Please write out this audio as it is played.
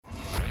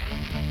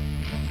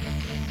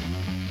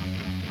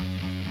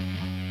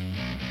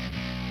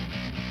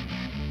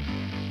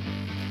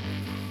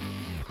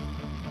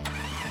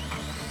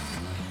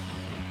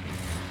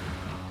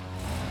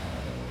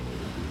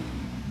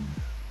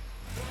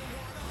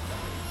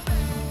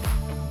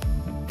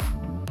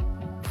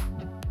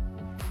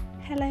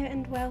Hello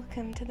and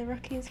welcome to the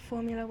Rookies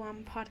Formula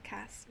One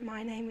podcast.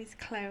 My name is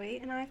Chloe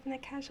and I've been a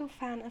casual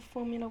fan of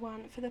Formula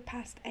One for the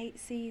past 8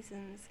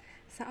 seasons.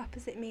 Sat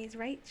opposite me is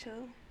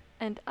Rachel.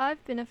 And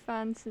I've been a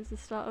fan since the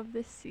start of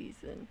this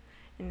season.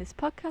 In this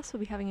podcast, we'll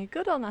be having a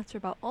good old natter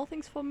about all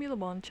things Formula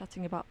One,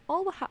 chatting about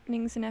all the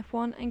happenings in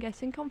F1 and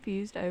getting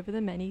confused over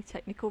the many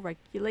technical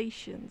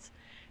regulations.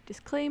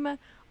 Disclaimer,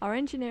 our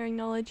engineering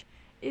knowledge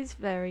is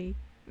very,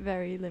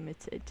 very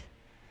limited.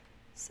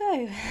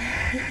 So,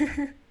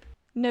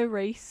 No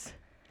race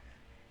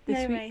this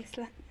no week.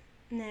 race.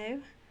 No.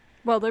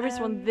 Well, there is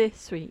one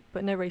this week,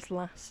 but no race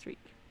last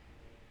week.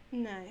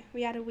 No,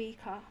 we had a week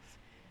off,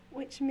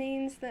 which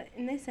means that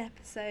in this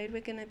episode we're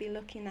going to be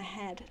looking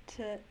ahead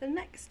to the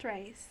next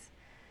race,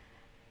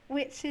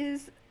 which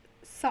is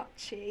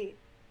Sochi,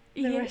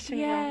 the Russian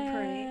Grand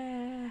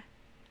Prix.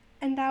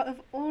 And out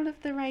of all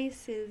of the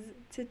races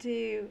to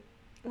do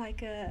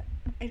like a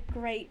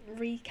great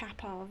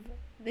recap of,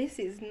 this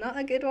is not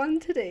a good one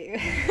to do.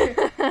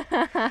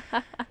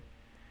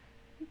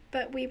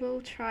 But we will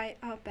try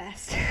our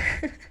best.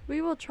 We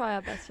will try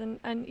our best,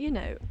 and you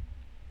know,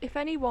 if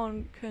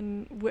anyone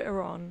can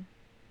whitter on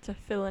to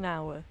fill an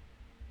hour,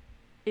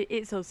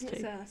 it's us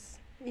It's two. us.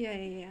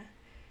 Yeah.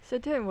 So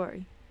don't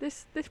worry,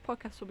 this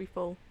podcast will be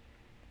full.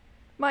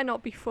 Might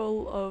not be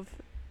full of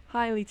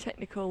highly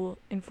technical,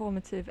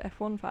 informative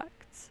F1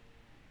 facts,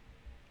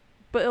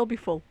 but it'll be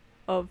full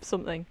of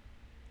something.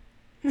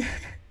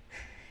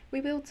 We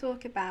will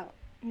talk about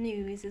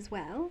news as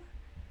well.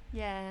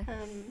 Yeah.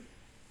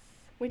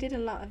 We did a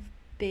lot of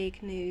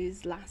big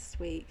news last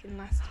week in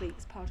last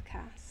week's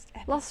podcast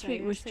episode. Last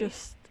week was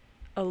just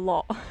a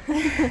lot.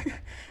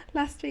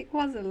 Last week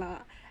was a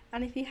lot.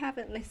 And if you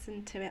haven't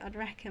listened to it, I'd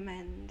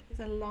recommend. It's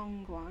a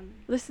long one.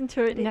 Listen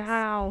to it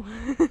now.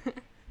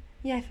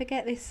 Yeah,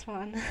 forget this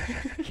one.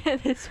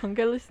 Get this one.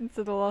 Go listen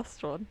to the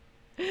last one.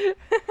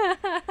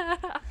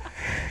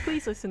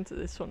 Please listen to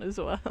this one as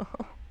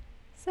well.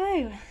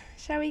 So,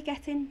 shall we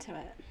get into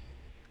it?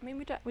 I mean,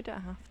 we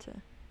don't have to.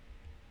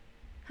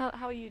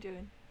 How are you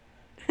doing?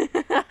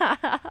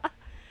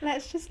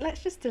 Let's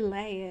just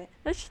delay it.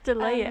 Let's just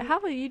delay it. How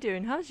are you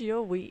doing? How's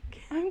your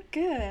week? I'm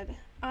good.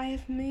 I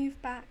have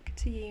moved back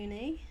to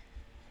uni.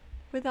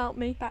 Without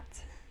me?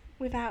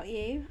 Without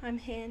you. I'm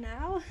here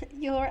now.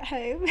 You're at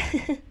home.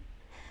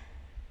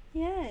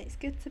 Yeah, it's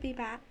good to be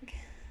back.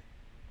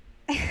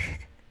 I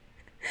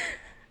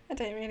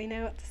don't really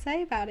know what to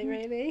say about it,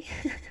 really.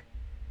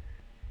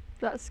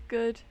 That's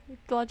good.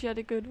 Glad you had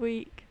a good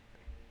week.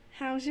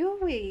 How's your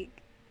week?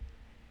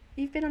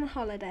 You've been on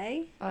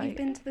holiday. You've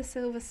been to the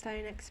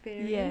Silverstone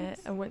experience. Yeah,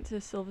 I went to the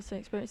Silverstone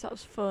experience. That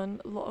was fun.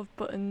 A lot of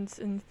buttons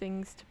and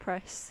things to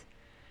press.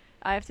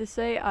 I have to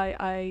say,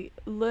 I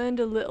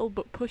learned a little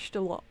but pushed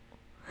a lot.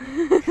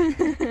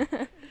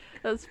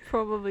 That's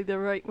probably the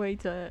right way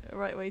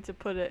to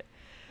put it.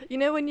 You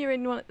know, when you're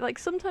in one, like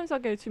sometimes I'll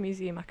go to a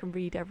museum, I can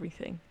read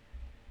everything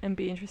and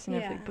be interested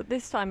in everything. But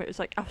this time it was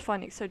like I was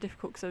finding it so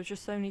difficult because there was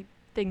just so many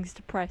things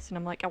to press, and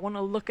I'm like, I want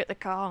to look at the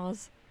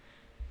cars.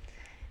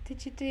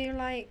 Did you do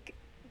like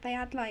they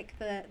had like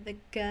the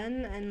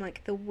gun and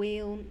like the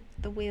wheel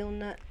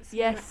nuts?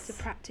 Yes. To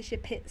practice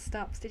your pit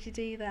stops. Did you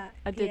do that?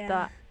 I did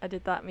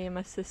that. Me and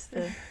my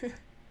sister,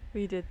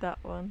 we did that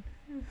one.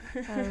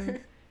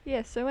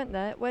 Yeah, so I went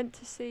there. Went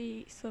to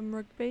see some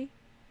rugby.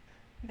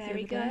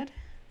 Very good.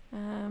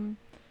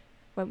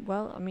 Went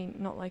well. I mean,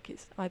 not like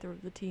it's either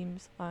of the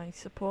teams I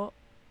support.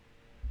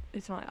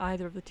 It's not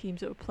either of the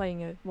teams that were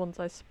playing are ones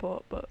I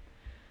support, but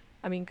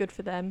I mean, good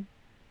for them.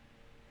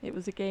 It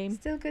was a game.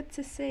 Still good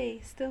to see.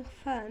 Still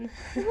fun.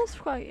 It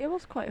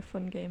was quite a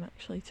fun game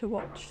actually to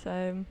watch.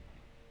 So,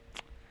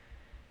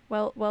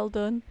 well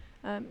done.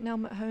 Now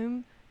I'm at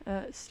home,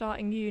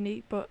 starting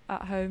uni, but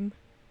at home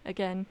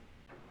again.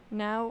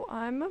 Now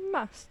I'm a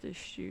master's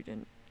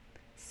student.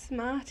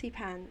 Smarty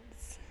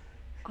pants.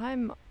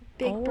 I'm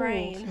big old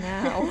brain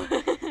now.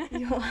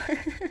 You're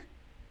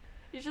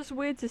It's just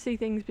weird to see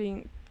things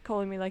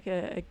calling me like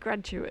a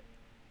graduate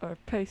or a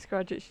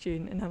postgraduate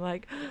student, and I'm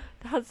like,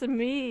 that's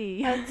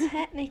me. Well,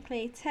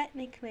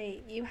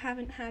 technically, you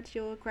haven't had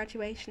your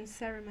graduation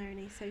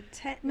ceremony, so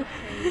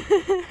technically,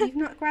 you've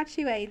not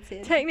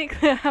graduated.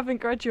 Technically, I haven't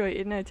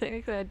graduated. No,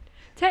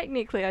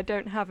 technically, I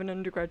don't have an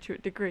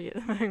undergraduate degree at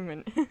the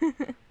moment.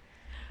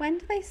 When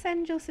do they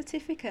send your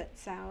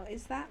certificates out?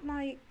 Is that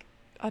like?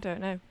 I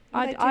don't know.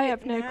 I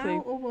have no clue.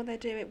 Or will they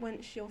do it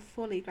once you're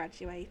fully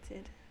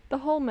graduated? The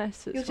whole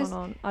mess that's gone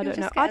on. I don't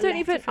know. I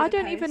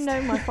don't even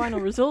know my final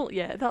result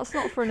yet. That's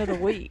not for another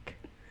week.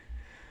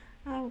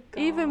 Oh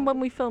God. Even when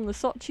we film the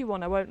Sochi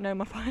one, I won't know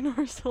my final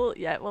result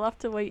yet. We'll have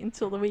to wait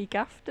until the week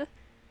after.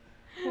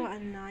 What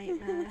a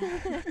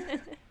nightmare.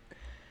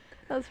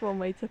 That's one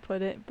way to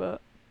put it,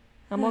 but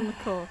I'm on the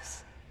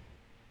course.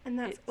 And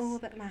that's all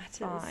that matters.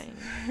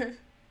 Fine.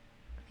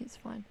 It's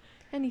fine.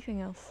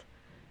 Anything else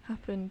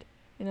happened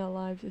in our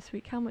lives this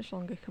week? How much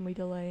longer can we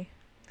delay?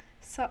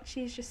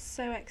 Sochi is just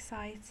so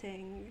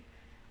exciting.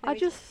 I We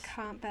just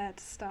can't bear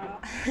to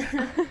start.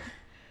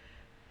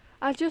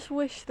 I just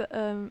wish that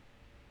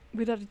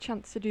we'd had a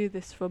chance to do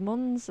this for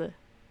Monza.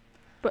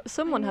 But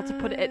someone had to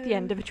put it at the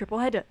end know. of a triple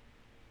header.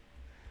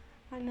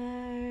 I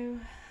know.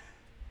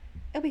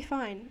 It'll be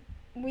fine.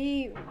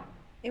 It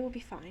will be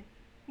fine.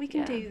 We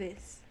can Yeah. do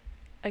this.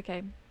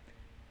 Okay.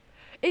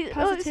 It's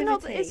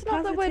not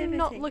that we're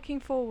not Positivity. looking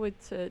forward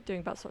to doing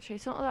about Sochi.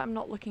 It's not that I'm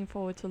not looking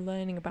forward to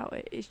learning about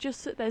it. It's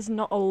just that there's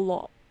not a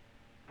lot.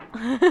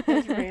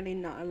 There's really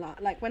not a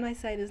lot. Like, when I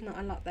say there's not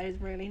a lot, there's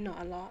really not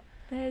a lot.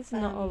 There's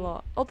not a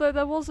lot. Although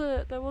there was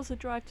a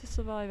Drive to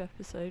Survive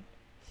episode,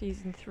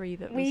 season 3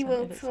 that We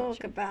will centred at talk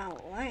Sochi.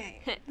 about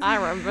that. I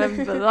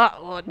remember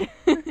that one.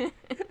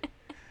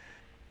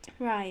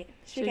 Right.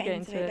 Should we get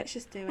into it? Let's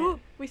just do it.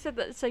 We said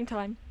that at the same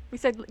time. We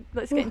said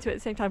let's get into it at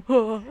the same time.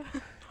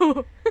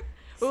 Same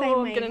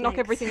I'm gonna knock wavelengths.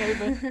 everything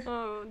over.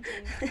 Oh,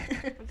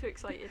 jeez. I'm too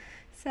excited.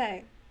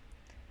 So,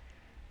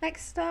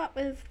 let's start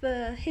with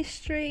the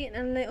history and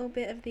a little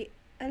bit of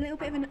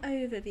an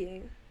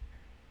overview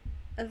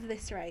of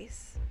this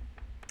race.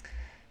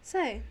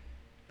 So,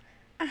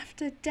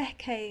 after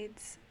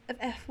decades of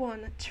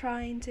F1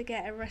 trying to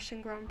get a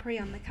Russian Grand Prix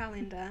on the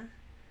calendar,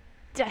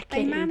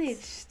 they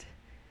managed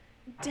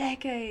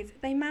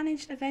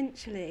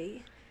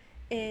eventually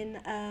in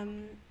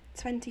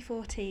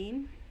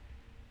 2014.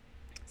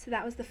 So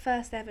that was the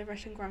first ever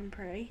Russian Grand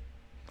Prix.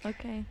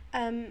 Okay.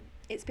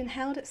 It's been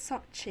held at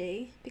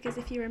Sochi because,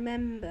 if you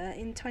remember,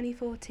 in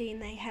 2014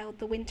 they held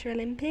the Winter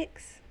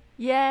Olympics.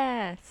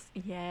 Yes,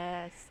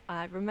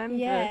 I remember.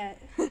 Yeah.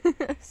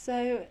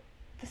 So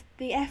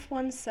the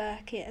F1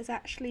 circuit has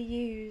actually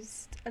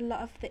used a lot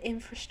of the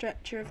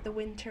infrastructure of the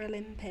Winter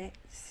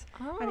Olympics.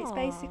 And it's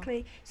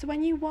basically, so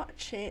when you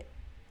watch it,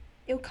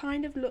 it'll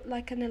kind of look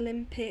like an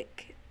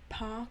Olympic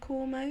park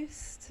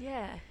almost.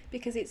 Yeah.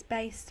 Because it's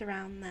based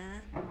around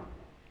there.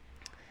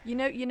 You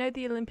know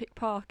the Olympic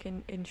Park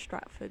in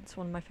Stratford's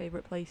one of my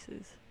favourite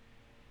places.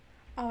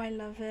 Oh, I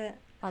love it.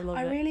 I love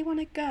I it. really want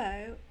to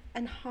go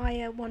and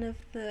hire one of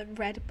the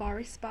red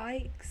Boris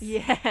bikes.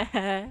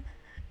 Yeah.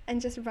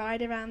 And just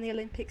ride around the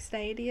Olympic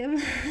Stadium.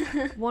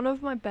 One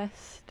of my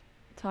best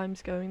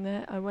times going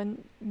there,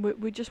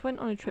 we just went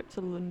on a trip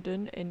to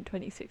London in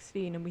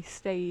 2016 and we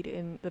stayed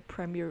in the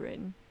Premier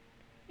Inn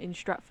in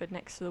Stratford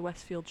next to the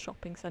Westfield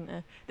Shopping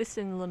Centre. This is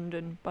in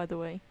London, by the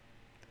way,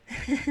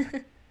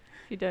 if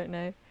you don't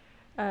know.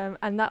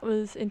 And that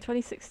was in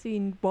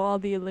 2016 while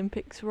the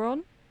Olympics were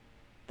on,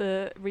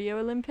 the Rio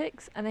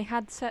Olympics, and they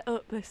had set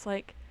up this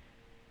like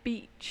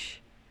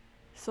beach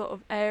sort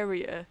of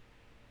area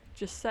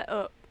just set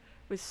up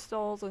with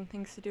stalls and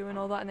things to do and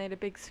all that, and they had a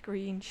big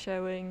screen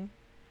showing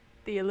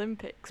the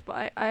Olympics.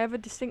 But I have a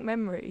distinct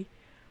memory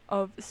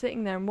of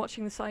sitting there and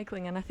watching the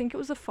cycling, and I think it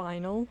was a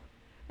final,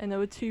 and there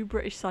were 2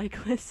 British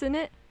cyclists in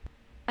it.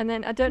 And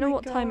then I don't know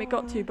what time it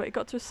got to, but it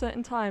got to a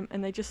certain time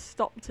and they just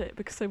stopped it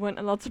because they weren't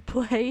allowed to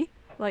play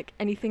like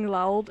anything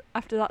loud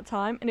after that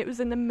time, and it was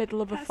in the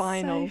middle of a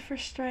final. That's so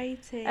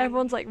frustrating.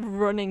 Everyone's like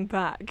running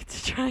back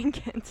to try and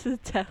get into the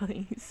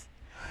tellies.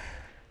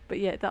 But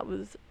yeah, that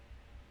was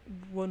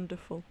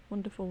wonderful.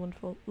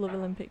 Love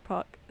Olympic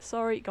Park.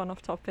 Sorry, gone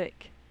off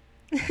topic.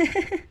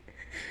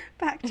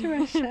 Back to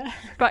Russia.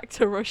 Back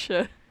to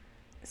Russia.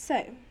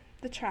 So,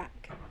 the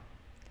track.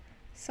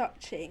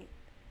 Sochi.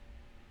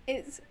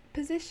 It's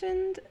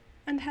positioned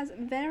and has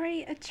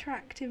very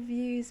attractive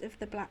views of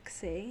the Black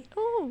Sea.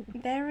 Oh.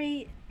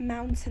 Very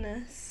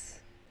mountainous.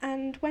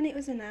 And when it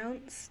was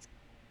announced,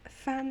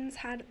 fans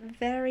had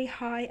very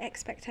high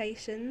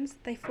expectations.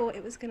 They thought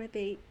it was going to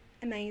be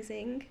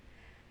amazing.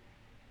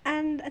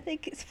 And I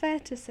think it's fair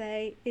to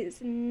say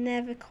it's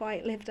never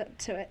quite lived up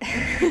to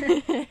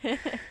it.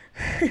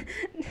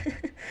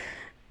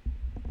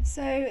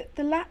 So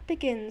the lap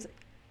begins.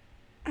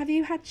 Have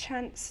you had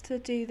chance to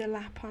do the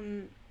lap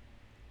on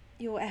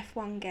your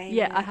F1 game?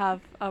 Yeah, yet? I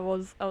have. I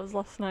was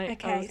last night.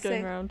 Okay, I was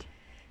going around.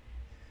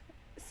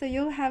 So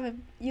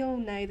you'll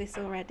know this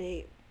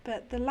already,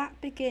 but the lap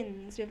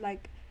begins with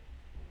like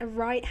a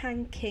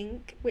right-hand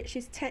kink, which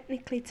is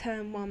technically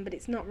turn 1, but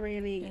it's not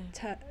really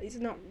it's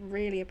not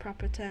really a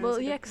proper turn. Well, so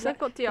yeah, because I've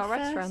got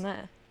DRS around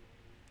there.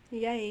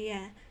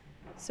 Yeah.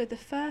 So the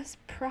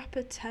first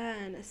proper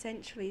turn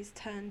essentially is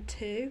turn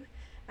 2,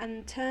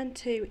 and turn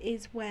 2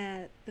 is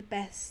where the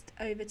best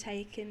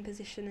overtaking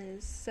position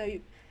is. So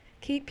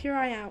keep your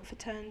eye out for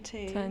turn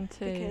 2. Turn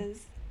 2.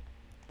 Because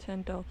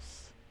turn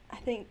dos. I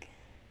think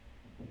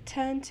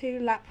turn 2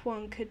 lap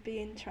 1 could be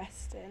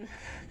interesting.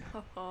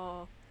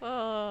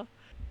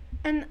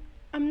 And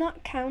I'm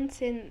not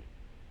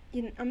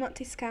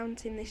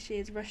discounting this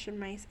year's Russian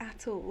race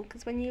at all,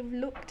 because when you've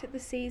looked at the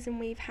season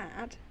we've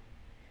had,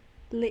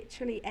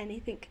 literally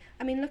anything.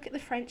 I mean, look at the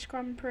French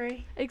Grand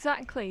Prix.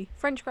 Exactly.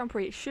 French Grand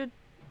Prix should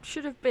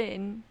have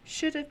been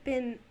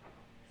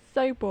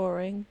so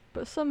boring,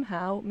 but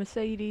somehow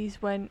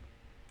Mercedes went,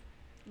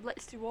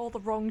 let's do all the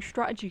wrong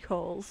strategy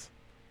calls,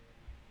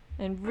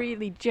 and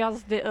really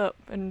jazzed it up,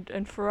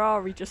 and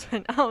Ferrari just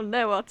went, oh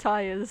no, our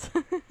tyres.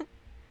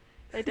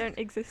 They don't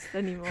exist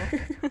anymore.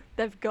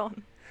 They've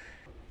gone.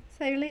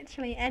 So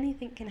literally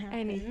anything can happen.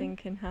 Anything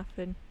can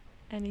happen.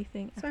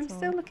 Anything So at I'm all.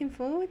 still looking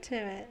forward to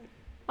it.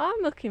 I'm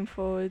looking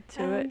forward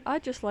to it. I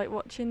just like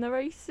watching the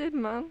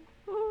racing, man.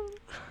 Ooh.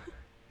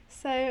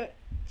 So,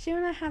 do you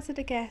want to hazard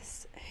a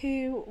guess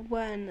who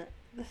won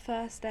the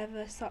first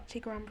ever Sochi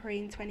Grand Prix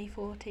in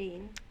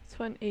 2014?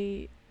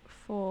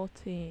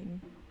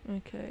 2014.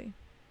 Okay.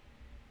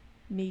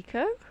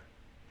 Nico?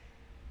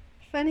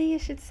 Funny you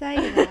should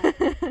say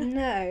that.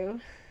 No.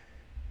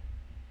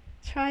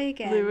 Try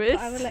again. Lewis?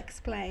 But I will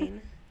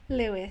explain.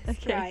 Lewis,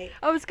 Okay. right.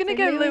 I was going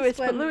to So go Lewis,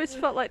 but went- Lewis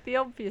felt like the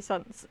obvious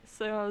answer.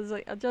 So I was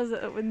like, I'll jazz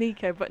it up with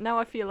Nico, but now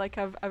I feel like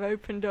I've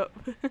opened up.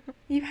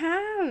 You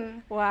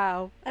have.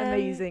 Wow,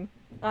 amazing.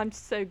 I'm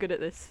so good at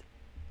this.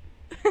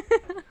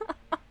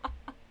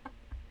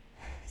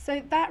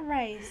 So that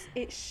race,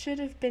 it should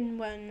have been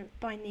won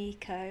by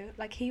Nico.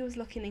 Like, he was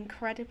looking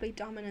incredibly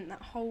dominant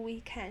that whole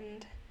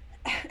weekend.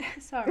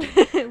 Sorry.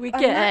 We On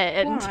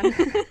get lap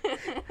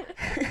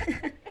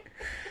it.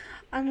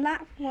 On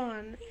lap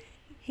 1,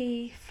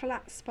 he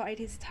flat spotted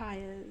his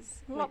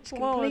tyres, Lap which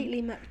 1.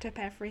 completely mucked up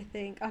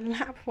everything on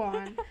lap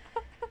 1,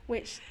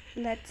 which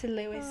led to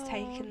Lewis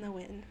taking the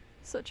win.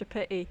 Such a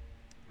pity.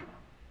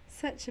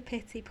 Such a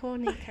pity, poor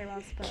Nico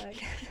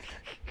Rosberg.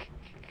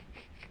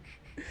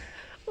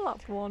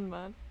 Lap 1,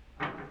 man.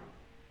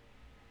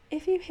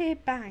 If you hear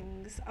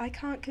bangs, I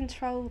can't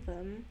control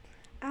them.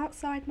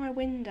 Outside my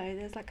window,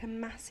 there's like a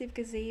massive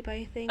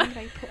gazebo thing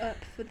they put up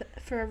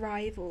for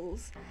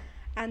arrivals,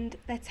 and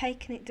they're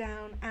taking it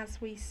down as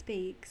we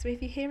speak. So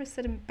if you hear a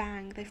sudden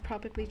bang, they've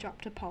probably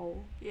dropped a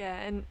pole. Yeah,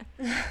 and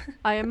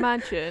I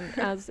imagine,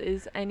 as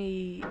is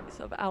any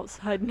sort of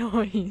outside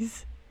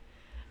noise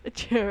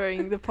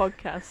during the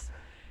podcast,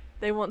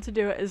 they want to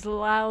do it as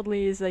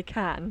loudly as they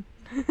can.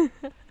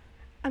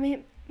 I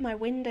mean, my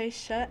window's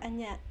shut, and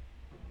yet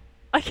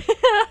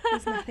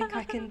there's nothing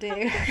I can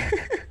do.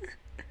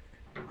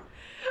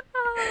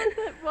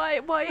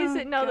 Why is Oh,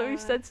 it now that we've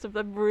God. said stuff,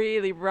 they've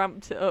really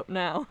ramped it up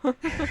now? God.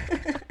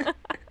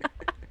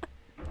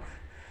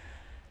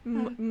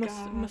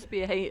 Must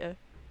be a hater.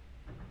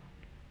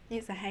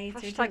 It's a hater.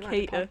 Who Hashtag don't like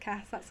hater. the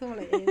podcast. That's all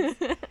it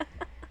is.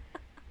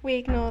 We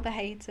ignore the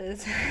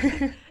haters.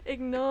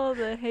 Ignore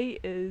the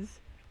haters.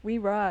 We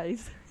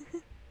rise.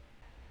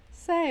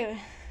 So,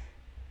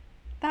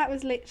 that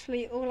was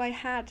literally all I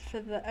had for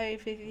the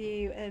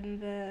overview and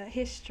the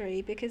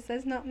history, because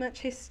there's not much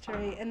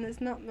history and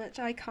there's not much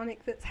iconic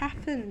that's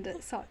happened at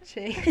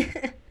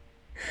Sochi.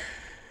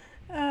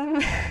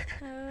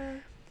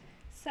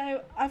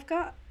 So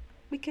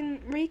we can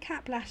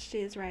recap last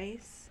year's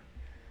race,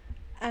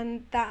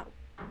 and that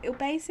it'll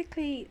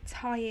basically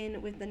tie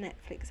in with the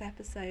Netflix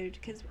episode,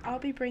 because I'll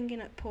be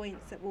bringing up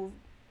points that will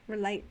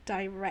relate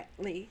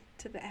directly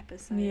to the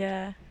episode.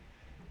 Yeah.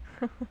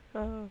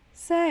 Oh.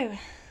 So,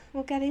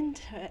 we'll get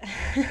into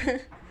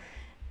it.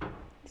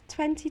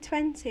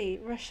 2020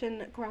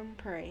 Russian Grand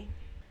Prix.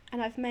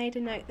 And I've made a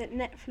note that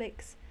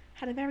Netflix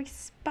had a very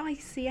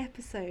spicy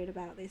episode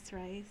about this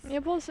race.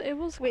 It was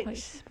quite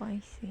Which-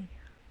 spicy. Yeah,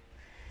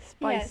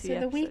 Spicy so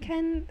episode.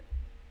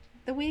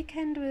 the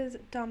weekend was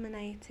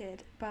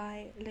dominated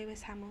by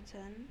Lewis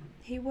Hamilton.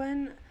 He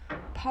won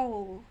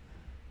pole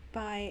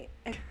by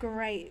a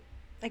great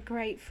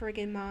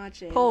friggin'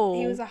 margin. He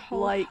Pole, was a whole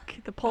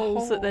like the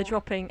poles that they're whole-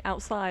 dropping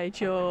outside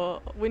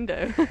your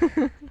window.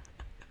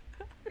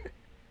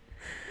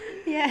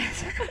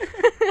 Yes.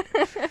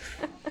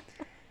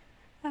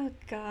 Oh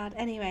God.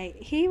 Anyway,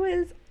 he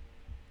was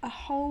a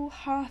whole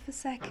half a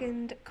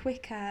second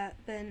quicker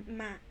than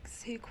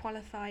Max, who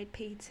qualified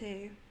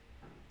P2.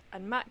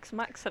 And Max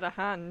had a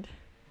hand.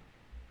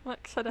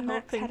 Max had a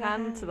Max helping had a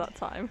hand to hand. that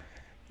time.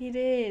 He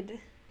did.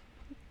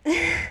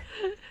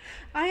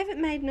 I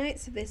haven't made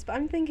notes of this, but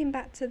I'm thinking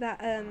back to that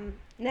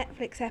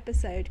Netflix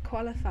episode,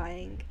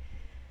 qualifying.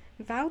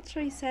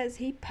 Valtteri says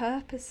he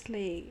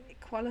purposely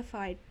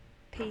qualified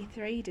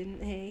P3,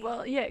 didn't he?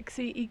 Well, yeah, 'cause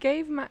he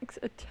gave Max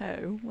a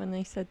toe when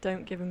they said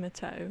don't give him a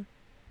toe,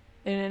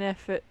 in an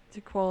effort to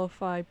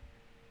qualify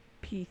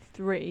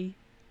P3.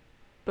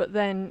 But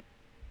then,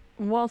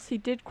 whilst he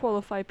did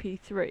qualify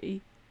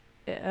P3,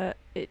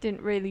 it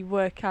didn't really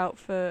work out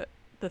for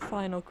the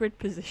final grid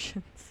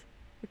positions.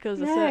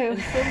 Because a No.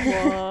 certain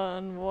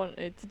someone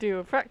wanted to do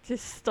a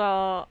practice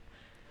start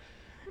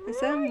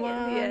Someone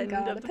right at the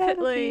end got of a the pit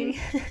lane.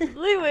 penalty.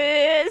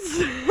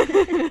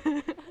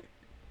 Lewis!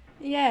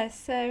 Yeah,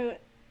 so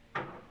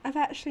I've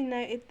actually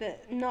noted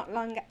that not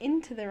long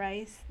into the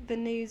race, the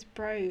news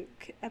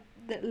broke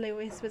that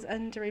Lewis was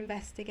under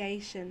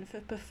investigation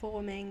for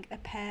performing a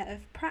pair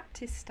of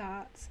practice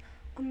starts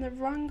on the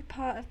wrong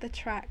part of the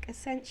track,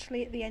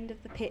 essentially at the end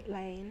of the pit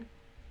lane.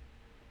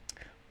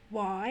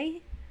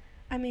 Why?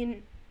 I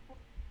mean...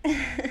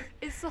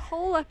 It's the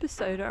whole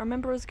episode. I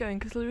remember us going,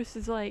 because Lewis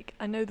is like,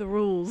 I know the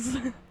rules.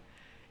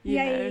 You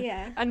know?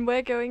 Yeah. And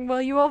we're going,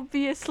 well, you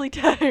obviously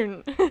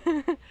don't.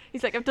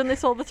 He's like, I've done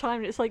this all the time.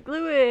 And it's like,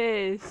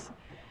 Lewis,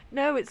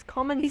 no, it's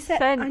common He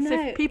said- I sense.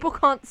 know. If people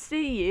can't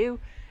see you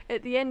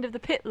at the end of the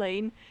pit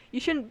lane, you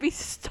shouldn't be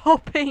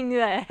stopping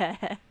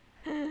there.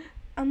 In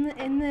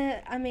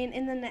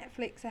the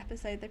Netflix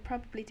episode, they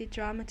probably did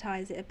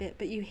dramatise it a bit,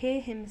 but you hear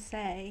him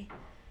say,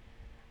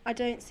 I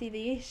don't see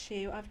the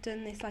issue. I've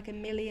done this like a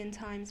million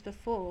times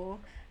before.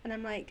 And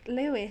I'm like,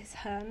 Lewis,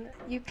 hun,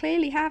 you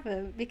clearly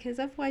haven't, because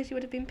otherwise you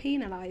would have been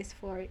penalised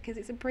for it, because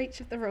it's a breach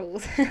of the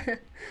rules.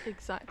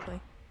 Exactly.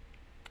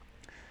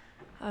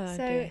 Oh,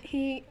 So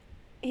dear.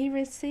 he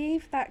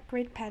received that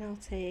grid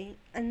penalty,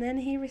 and then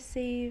he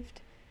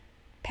received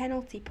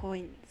penalty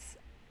points.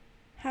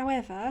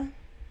 However,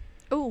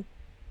 Oh,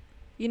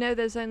 you know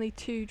there's only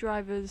 2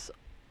 drivers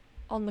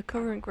on the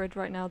current grid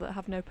right now that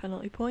have no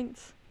penalty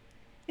points?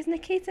 is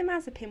Nikita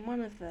Mazepin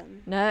one of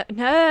them? No.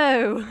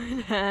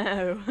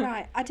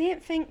 Right, I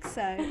didn't think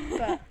so,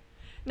 but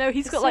No,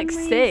 he's for got like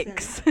some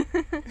 6.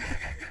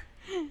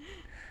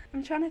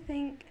 I'm trying to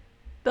think.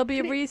 There'll be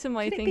a Could it- reason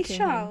why Could you're it be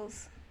thinking him.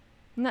 Charles?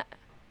 No.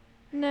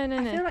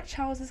 I feel like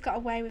Charles has got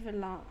away with a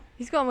lot.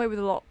 He's gotten away with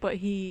a lot, but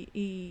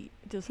he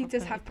does He have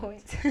does penalty have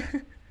points.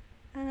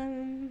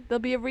 There'll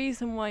be a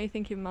reason why you're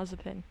thinking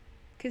Mazepin.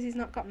 Because he's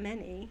not got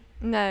many.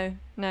 No.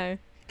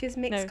 Because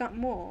Mick's No. got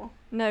more.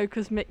 No,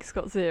 because Mick's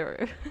got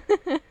 0.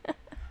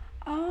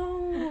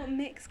 Oh,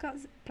 Mick's got...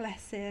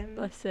 Bless him.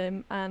 Bless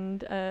him. And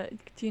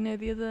do you know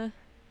the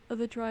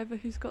other driver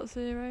who's got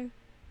 0?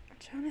 I'm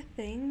trying to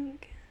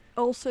think.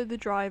 Also the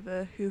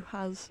driver who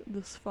has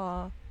thus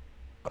far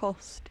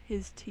cost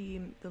his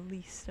team the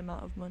least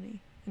amount of money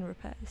in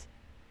repairs.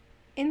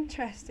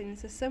 Interesting.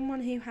 So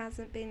someone who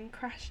hasn't been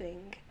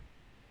crashing.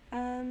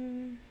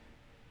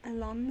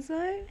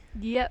 Alonso?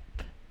 Yep.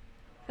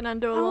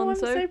 Fernando Oh, I'm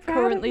Alonso, so proud of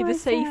currently the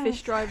safest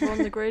myself. driver on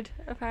the grid,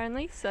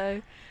 apparently.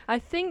 So I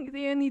think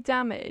the only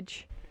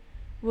damage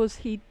was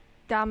he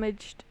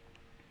damaged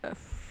a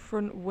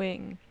front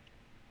wing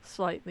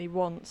slightly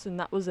once, and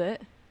that was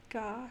it.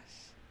 Gosh.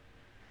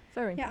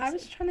 Very Yeah, impressive. I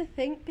was trying to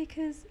think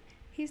because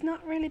he's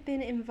not really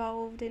been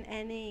involved in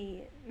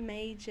any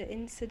major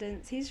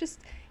incidents.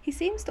 He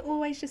seems to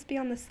always just be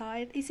on the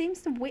side. He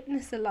seems to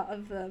witness a lot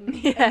of them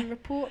Yeah. and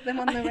report them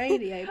on the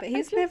radio, but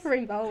he's just- never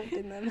involved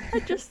in them. I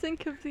just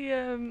think of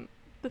the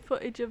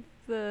footage of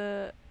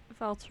the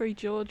Valtteri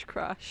George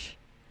crash,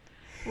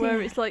 where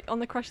Yeah. it's like on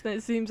the crash, then it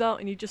zooms out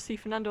and you just see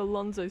Fernando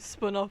Alonso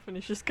spun off and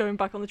it's just going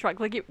back on the track.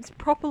 Like it's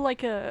proper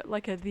like a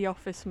The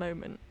Office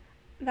moment.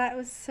 That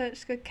was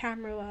such good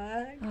camera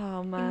work.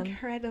 Oh man.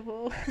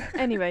 Incredible.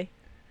 Anyway,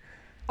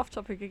 off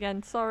topic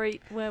again.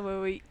 Sorry. Where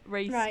were we?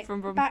 Race Right,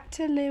 from. back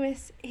to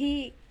Lewis.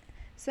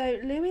 So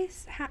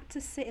Lewis had to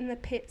sit in the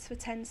pits for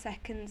 10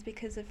 seconds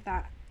because of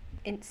that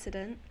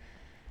incident.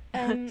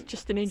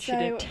 Just an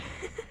incident.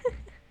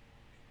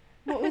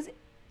 What was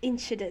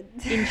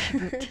incident?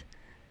 Incident.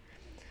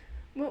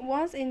 What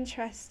was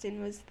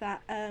interesting was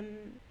that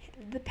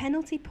the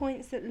penalty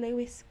points that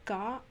Lewis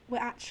got were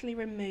actually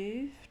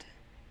removed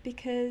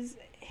because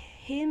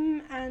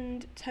him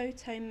and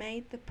Toto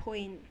made the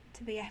point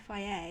to the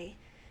FIA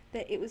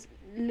that it was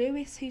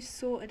Lewis who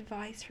sought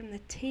advice from the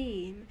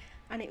team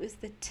and it was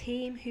the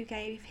team who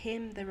gave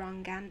him the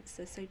wrong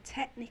answer. So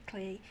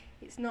technically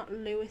it's not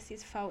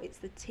Lewis's fault, it's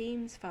the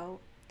team's fault.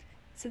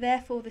 So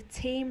therefore the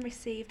team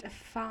received a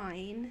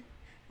fine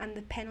and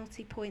the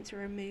penalty points were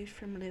removed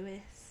from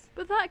Lewis.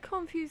 But that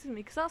confuses me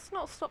because that's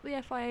not stopped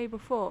the FIA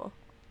before.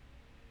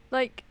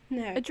 Like,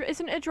 No.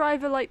 isn't a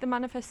driver like the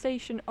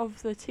manifestation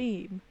of the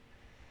team?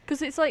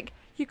 Because it's like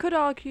you could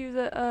argue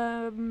that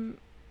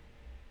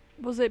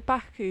was it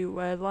Baku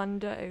where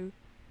Lando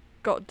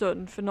got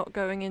done for not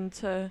going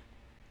into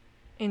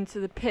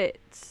the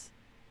pits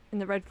in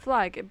the red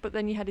flag, but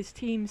then you had his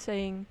team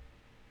saying,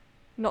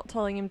 not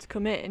telling him to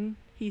come in.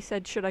 He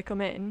said, "Should I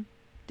come in?"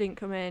 Didn't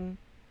come in.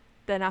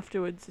 Then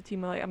afterwards, the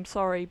team were like, "I'm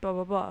sorry," blah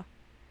blah blah.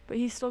 But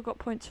he's still got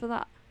points for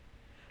that.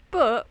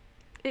 But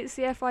it's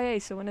the FIA,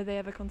 so when are they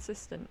ever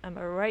consistent? Am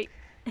I right?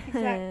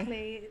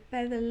 Exactly.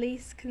 They're the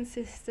least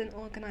consistent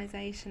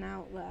organisation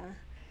out there.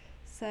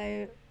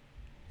 So,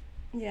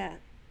 yeah.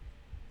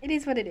 It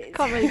is what it is.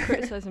 Can't really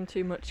criticise him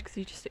too much because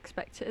you just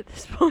expect it at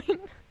this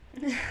point.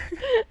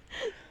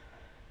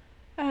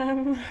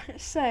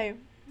 So,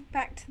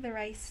 back to the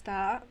race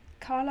start.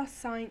 Carlos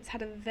Sainz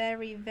had a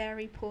very,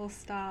 very poor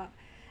start.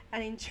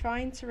 And in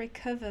trying to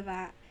recover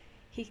that,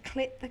 he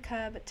clipped the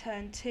curb at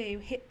turn 2,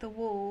 hit the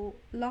wall,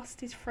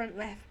 lost his front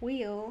left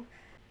wheel.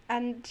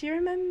 And do you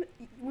remember,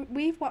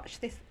 we've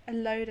watched this a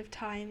load of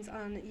times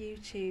on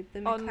YouTube, the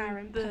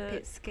McLaren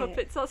puppet skit.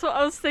 Puppets, that's what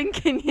I was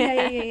thinking,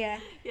 yeah. Yeah.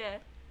 Yeah.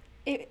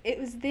 It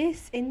was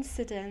this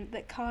incident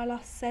that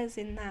Carlos says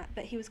in that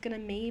he was going to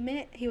meme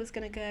it. He was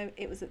going to go,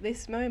 it was at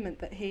this moment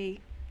that he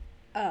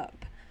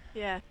up.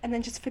 Yeah. And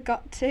then just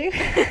forgot to.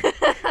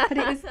 But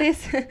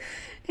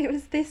it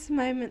was this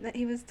moment that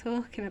he was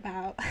talking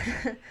about.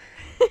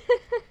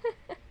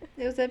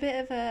 It was a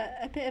bit of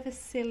a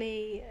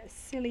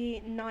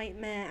silly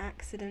nightmare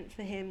accident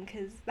for him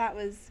because that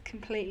was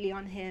completely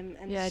on him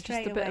and Yeah,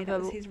 straight just a bit away of that a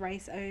was his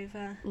race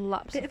over.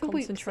 Lapse Bit of of a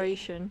whoopsie.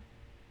 concentration.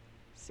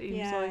 Seems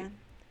Yeah. like.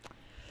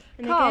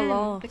 And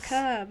Carlos.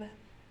 again,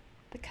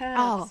 the curbs,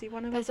 Oh, you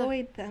want to there's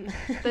avoid them.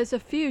 There's a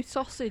few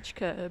sausage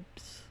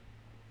curbs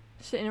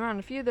sitting around.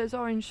 A few of those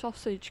orange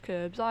sausage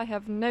curbs. I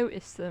have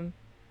noticed them.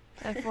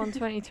 F1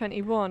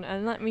 2021,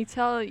 and let me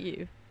tell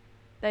you,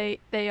 they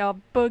are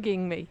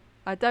bugging me.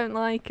 I don't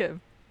like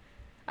them.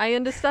 I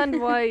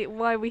understand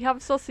why we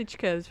have sausage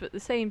curves, but at the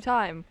same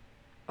time,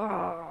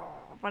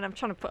 when I'm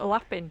trying to put a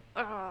lap in,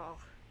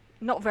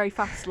 not very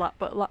fast lap,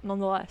 but a lap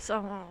nonetheless.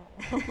 A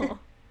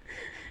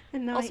Also,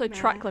 nightmare.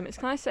 track limits.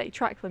 Can I say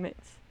track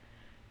limits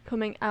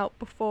coming out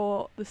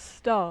before the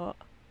start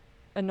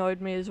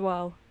annoyed me as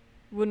well.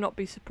 Would not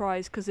be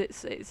surprised because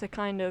it's a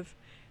kind of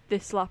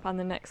this lap and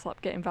the next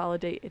lap getting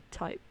validated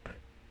type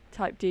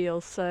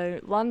deal. So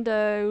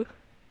Lando,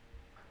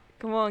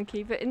 come on,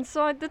 keep it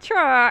inside the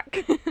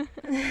track.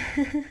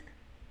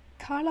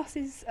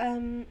 Carlos's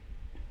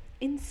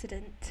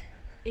incident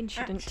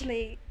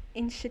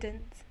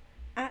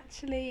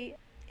actually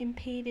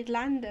impeded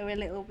Lando a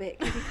little bit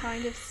because he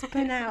kind of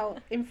spun out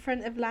in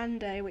front of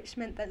Lando, which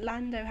meant that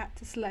Lando had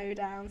to slow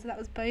down. So that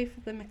was both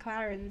of the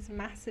McLarens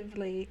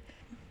massively.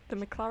 The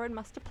McLaren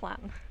master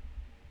plan.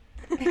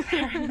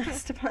 McLaren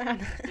master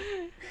plan.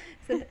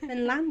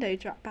 And Lando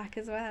dropped back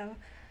as well.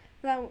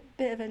 That was a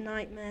bit of a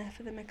nightmare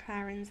for the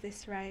McLarens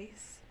this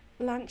race.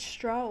 Lance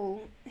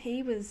Stroll,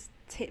 he was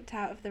tipped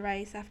out of the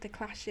race after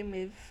clashing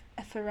with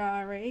a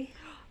Ferrari.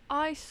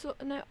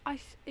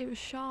 It was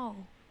Charles.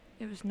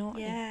 It was not.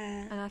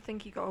 Yeah. And I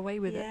think he got away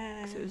with it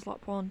because it was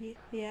lap 1.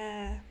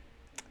 Yeah.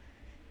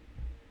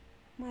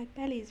 My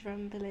belly's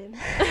rumbling.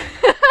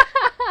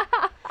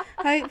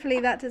 Hopefully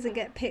that doesn't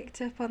get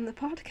picked up on the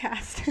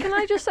podcast. Can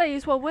I just say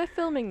as well, we're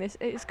filming this.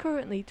 It's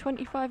currently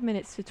 25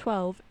 minutes to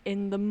 12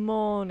 in the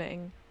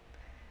morning.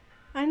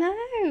 I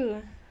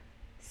know.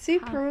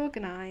 Super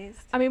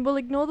organised. I mean, we'll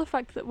ignore the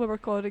fact that we're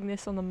recording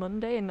this on the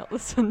Monday and not the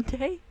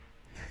Sunday.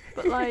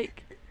 But,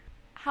 like,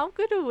 how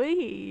good are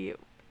we?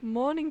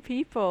 Morning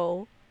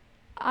people.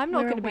 I'm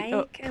not going to be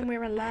up. And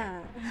we're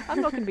alert.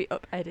 I'm not going to be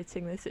up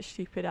editing this at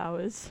stupid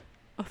hours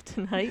of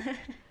tonight.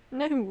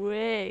 No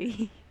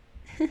way.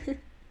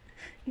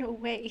 No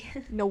way.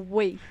 No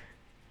way.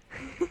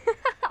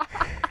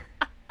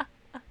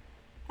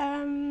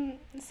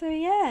 So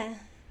yeah,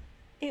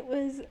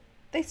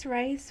 this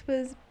race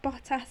was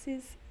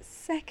Bottas's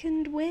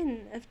second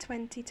win of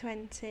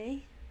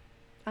 2020.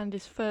 And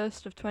his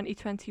first of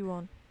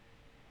 2021.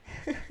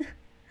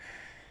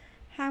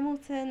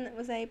 Hamilton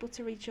was able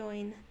to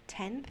rejoin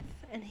 10th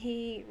and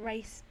he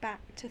raced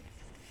back to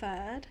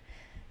 3rd.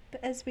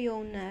 But as we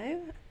all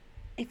know,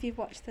 if you've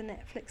watched the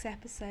Netflix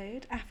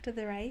episode after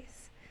the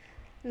race,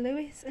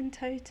 Lewis and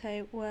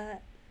Toto were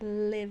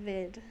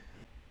livid.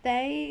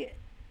 They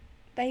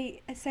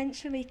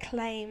essentially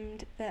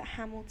claimed that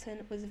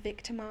Hamilton was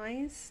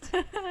victimised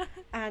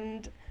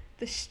and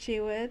the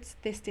stewards,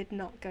 this did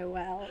not go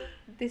well.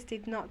 This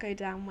did not go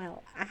down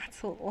well at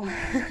all.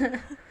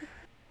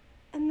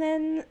 And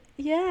then,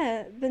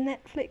 yeah, the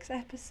Netflix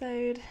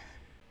episode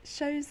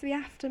shows the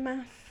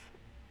aftermath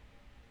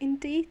in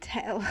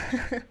detail.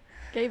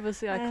 Gave us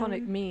the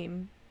iconic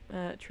meme,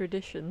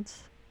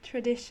 traditions.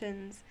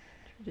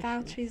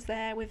 Valtteri's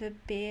there with a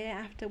beer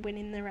after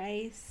winning the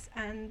race,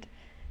 and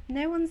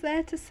no one's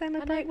there to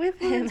celebrate with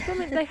him.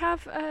 They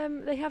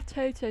have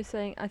Toto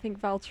saying, I think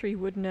Valtteri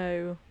would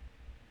know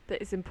that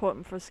it's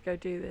important for us to go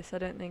do this. I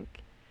don't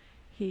think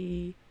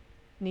he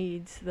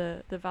needs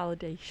the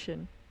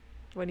validation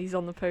when he's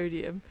on the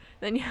podium.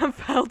 Then you have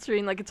Valtteri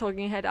in like a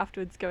talking head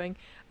afterwards going,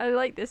 I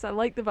like this, I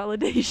like the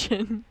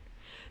validation.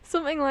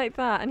 Something like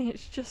that, and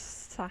it's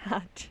just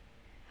sad.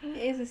 It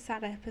is a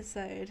sad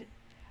episode.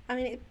 I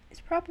mean,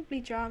 it's probably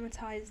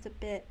dramatised a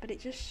bit, but it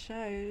just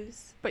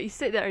shows. But you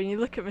sit there and you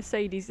look at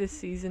Mercedes this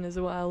season as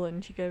well,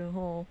 and you go,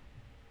 oh,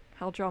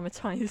 how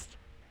dramatised.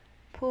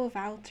 Poor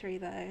Valtteri,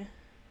 though.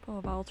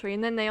 Poor Valtteri.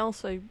 And then they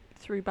also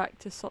threw back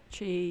to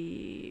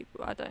Sochi,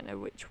 I don't know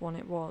which one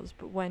it was,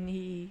 but when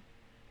he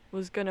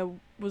was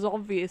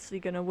obviously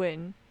gonna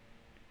win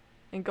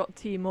and got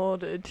team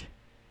ordered.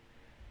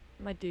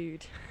 My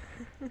dude.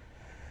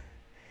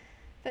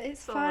 But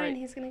it's Sorry. fine.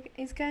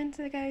 He's going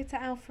to go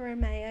to Alfa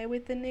Romeo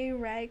with the new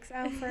regs.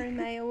 Alfa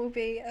Romeo will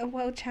be a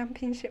world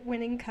championship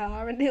winning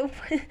car, and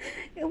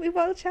he'll be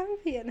world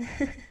champion.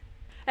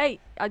 Hey,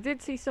 I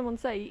did see someone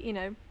say,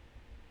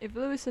 if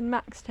Lewis and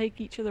Max take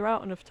each other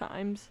out enough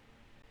times,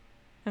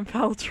 and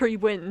Valtteri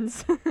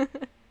wins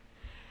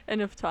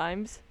enough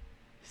times,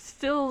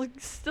 still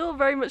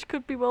very much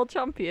could be world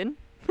champion.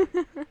 I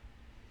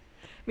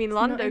mean, It's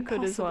Lando not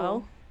could as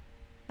well.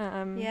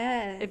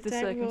 Yeah, if the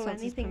don't rule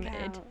circumstances anything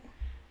permitted.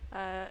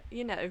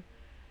 out.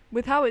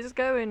 With how it's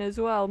going as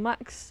well,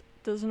 Max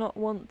does not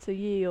want to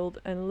yield,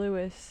 and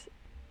Lewis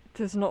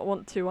does not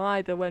want to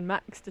either when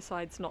Max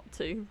decides not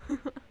to.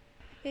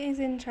 It is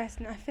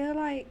interesting. I feel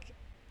like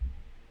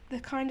the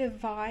kind of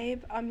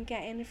vibe I'm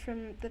getting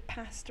from the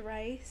past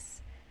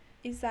race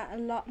is that a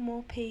lot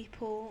more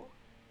people,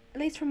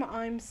 at least from what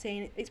I'm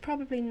seeing, it's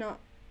probably not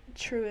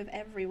true of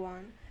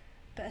everyone,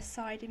 but are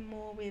siding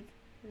more with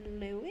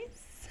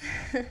Lewis.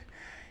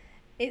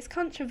 It's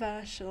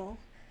controversial,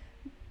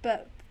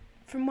 but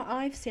from what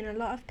I've seen, a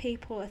lot of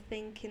people are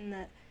thinking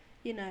that,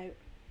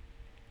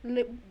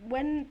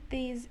 when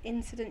these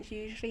incidents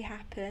usually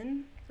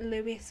happen,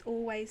 Lewis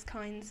always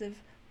kinds of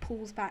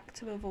pulls back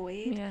to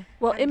avoid. Yeah.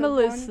 Well, And the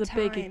Imola's one the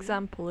big time-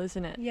 example,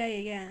 isn't it?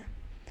 Yeah.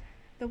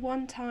 the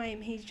one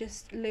time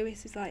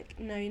Lewis is like,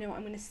 no, you know what,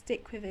 I'm going to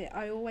stick with it.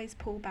 I always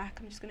pull back.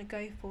 I'm just going to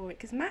go for it.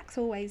 Because Max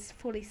always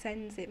fully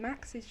sends it.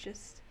 Max is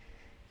just,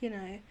 you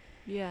know.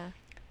 Yeah.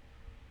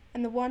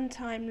 And the one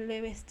time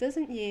Lewis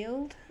doesn't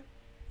yield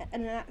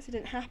and an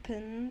accident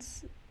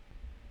happens,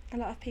 a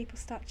lot of people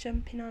start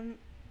jumping on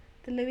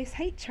the Lewis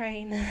hate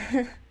train.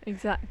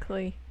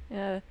 Exactly.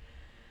 Yeah.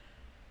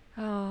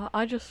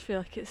 I just feel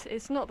like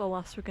it's not the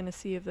last we're going to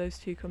see of those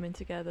two coming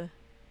together.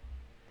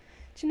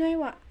 Do you know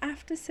what?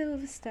 After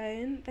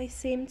Silverstone, they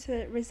seem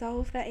to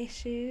resolve their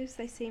issues.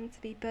 They seem to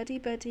be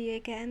buddy-buddy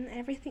again.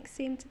 Everything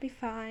seemed to be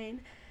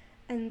fine.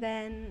 And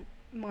then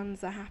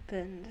Monza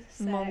happened.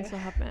 So. Monza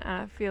happened,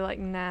 and I feel like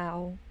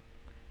now,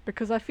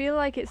 because I feel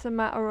like it's a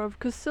matter of,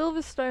 because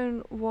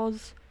Silverstone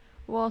was,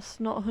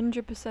 whilst not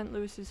 100%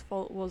 Lewis's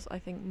fault, was, I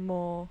think,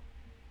 more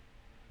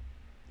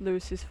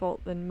Lewis's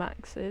fault than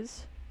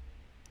Max's.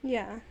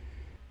 Yeah.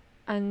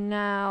 And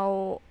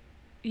now,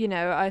 you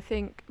know, I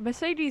think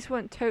Mercedes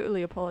weren't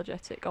totally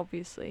apologetic,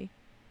 obviously,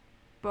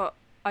 but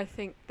I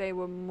think they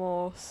were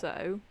more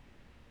so.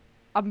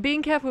 I'm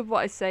being careful with what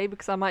I say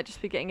because I might just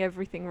be getting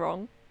everything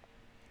wrong.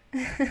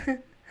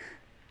 But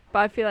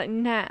I feel like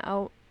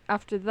now,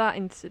 after that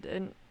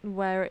incident,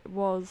 where it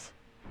was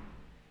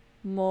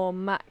more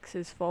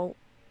Max's fault,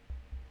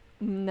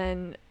 and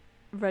then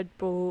Red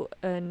Bull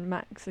and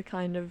Max are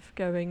kind of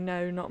going,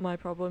 no, not my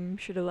problem,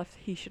 he should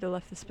have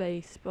left the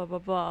space, blah blah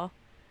blah.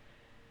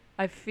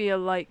 I feel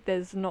like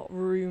there's not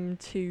room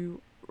to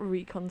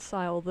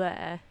reconcile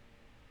there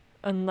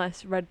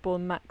unless Red Bull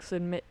and Max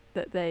admit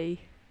that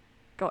they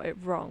got it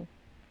wrong.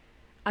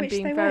 I'm Which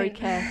being they very won't.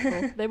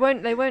 careful. They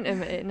won't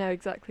admit it, no,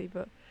 exactly,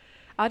 but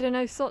I don't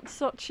know,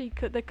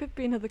 Sochi there could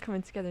be another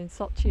coming together in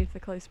Sochi if they're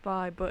close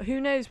by, but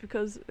who knows,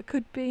 because it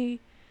could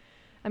be,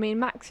 I mean,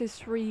 Max is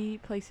 3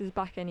 places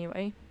back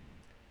anyway.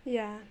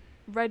 Yeah.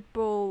 Red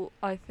Bull,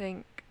 I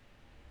think,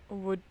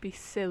 would be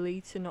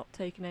silly to not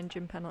take an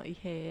engine penalty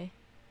here.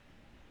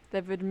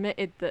 They've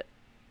admitted that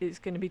it's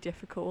going to be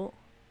difficult.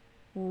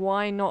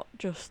 Why not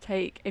just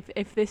take,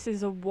 if this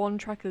is a one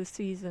track of the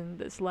season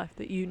that's left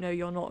that you know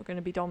you're not going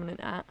to be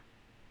dominant at,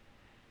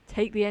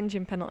 take the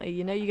engine penalty.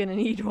 You know you're going to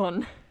need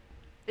one.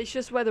 It's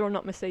just whether or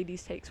not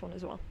Mercedes takes one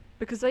as well.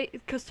 Because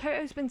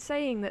Toto's been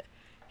saying that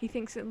he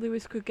thinks that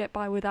Lewis could get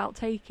by without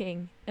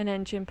taking an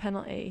engine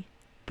penalty.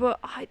 But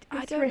I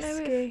don't know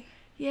if...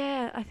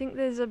 Yeah, I think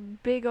there's a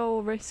big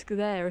old risk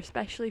there,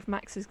 especially if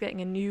Max is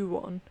getting a new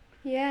one.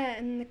 Yeah,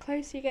 and the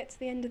closer you get to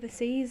the end of the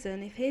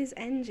season, if his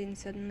engine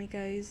suddenly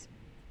goes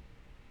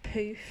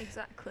poof,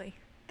 Exactly.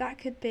 that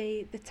could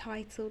be the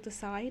title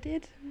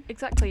decided.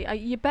 Exactly.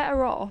 You're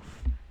better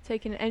off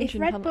taking an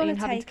engine Red penalty Bull and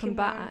are having to come taking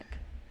one- back.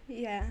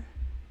 Yeah.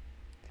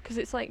 Because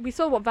it's like, we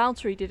saw what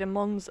Valtteri did in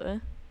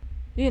Monza.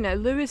 You know,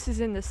 Lewis is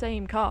in the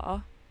same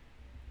car.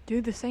 Do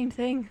the same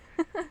thing.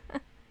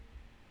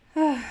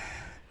 We'll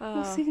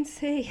soon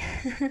see.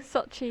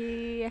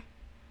 Sochi.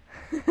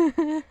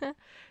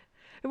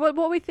 What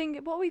are we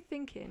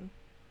thinking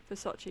for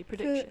Sochi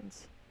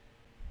predictions?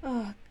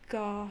 Oh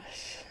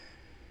gosh,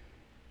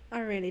 I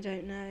really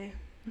don't know.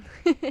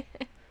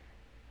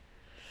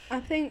 I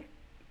think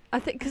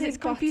because it's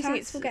confusing.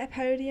 Bottas will get a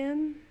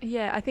podium.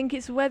 Yeah, I think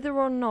it's whether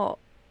or not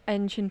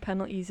engine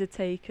penalties are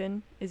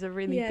taken is a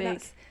really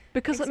big,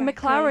 because exactly.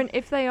 McLaren,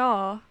 if they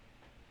are,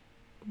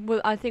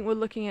 well, I think we're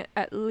looking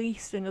at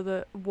least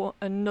another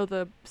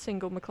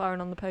single McLaren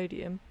on the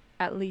podium,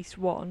 at least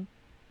one,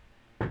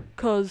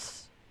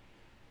 because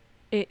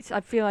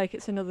I feel like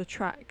it's another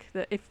track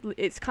that, if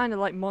it's kind of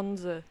like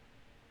Monza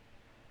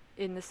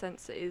in the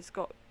sense that it's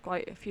got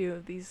quite a few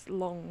of these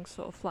long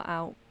sort of flat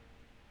out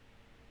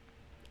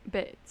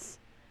bits.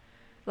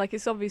 Like,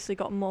 it's obviously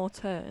got more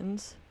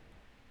turns,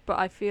 but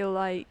I feel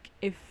like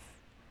if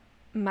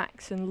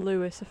Max and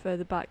Lewis are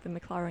further back, then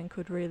McLaren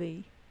could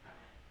really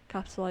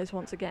capitalise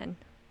once again.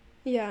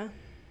 Yeah.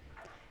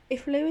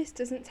 If Lewis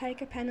doesn't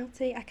take a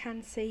penalty, I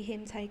can see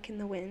him taking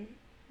the win.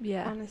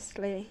 Yeah.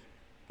 Honestly.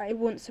 It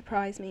wouldn't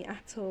surprise me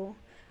at all.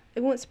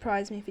 It wouldn't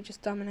surprise me if he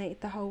just dominated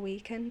the whole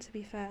weekend, to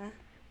be fair.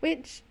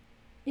 Which,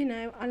 you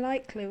know, I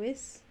like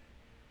Lewis.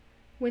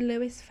 We're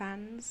Lewis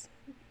fans.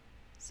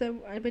 So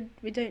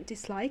we don't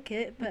dislike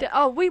it.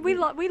 But we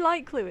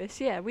like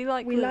Lewis, yeah, we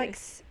like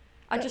Lewis.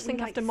 I just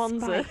think after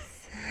Monza.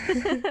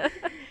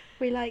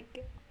 we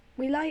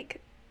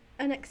like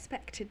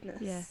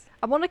unexpectedness. Yeah.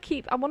 I want to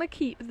keep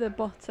the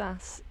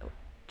Bottas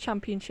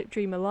championship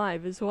dream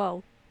alive as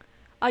well.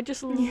 I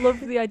just love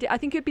the idea. I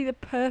think it'd be the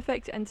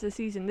perfect end to the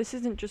season. This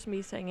isn't just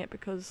me saying it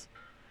because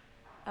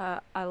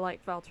I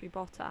like Valtteri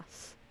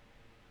Bottas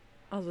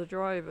as a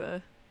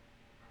driver,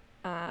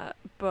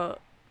 but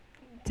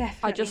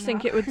Definitely I just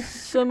think it would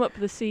sum up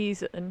the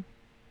season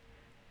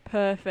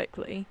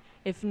perfectly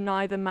if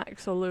neither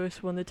Max or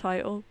Lewis won the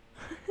title.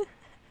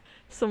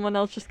 Someone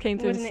else just came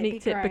through and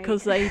sneaked it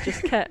because they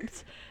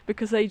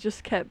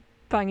just kept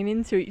banging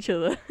into each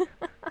other.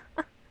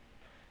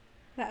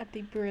 That'd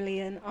be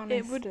brilliant,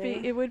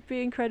 honestly. It would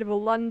be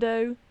incredible.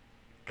 Lando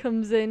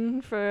comes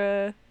in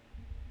for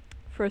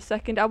a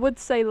second. I would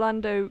say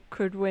Lando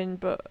could win,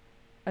 but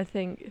I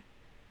think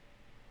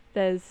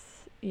there's,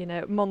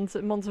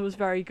 Monza was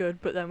very good,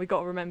 but then we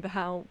got to remember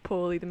how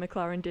poorly the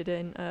McLaren did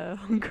in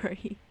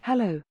Hungary.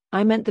 Hello,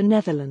 I meant the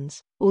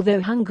Netherlands,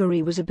 although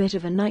Hungary was a bit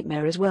of a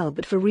nightmare as well,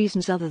 but for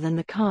reasons other than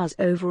the car's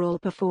overall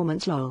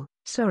performance. Lol.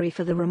 Sorry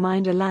for the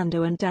reminder,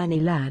 Lando and Danny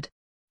lad.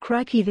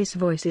 Crikey, this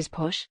voice is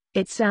posh.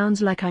 It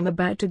sounds like I'm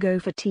about to go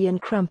for tea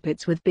and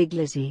crumpets with Big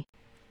Lizzie.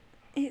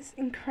 It's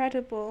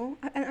incredible,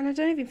 and I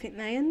don't even think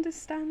they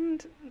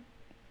understand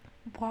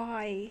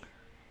why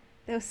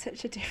there was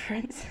such a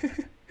difference.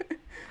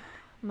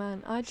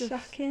 Man,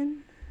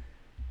 Shocking.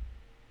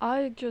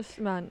 I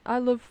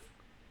love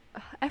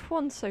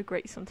F1's so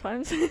great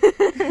sometimes.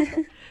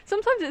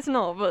 Sometimes it's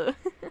not, but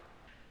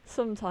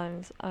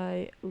sometimes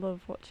I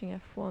love watching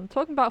F1.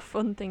 Talking about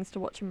fun things to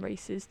watch in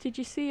races, did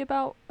you see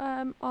about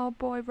our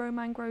boy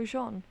Romain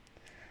Grosjean?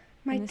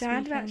 My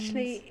dad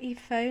actually, he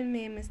phoned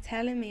me and was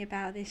telling me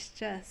about this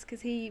just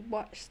because he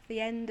watched the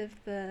end of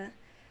the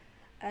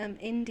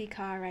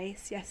IndyCar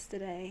race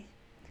yesterday,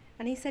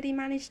 and he said he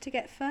managed to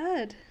get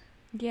third.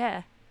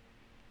 Yeah,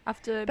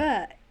 after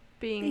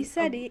being he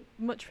said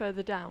much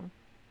further down.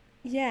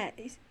 Yeah,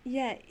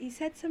 he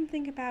said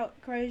something about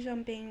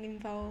Grosjean being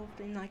involved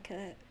in like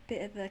a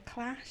bit of a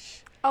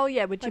clash. Oh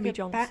yeah, with like Jimmy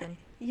Johnson.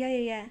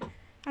 Yeah.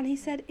 And he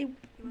said it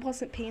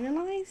wasn't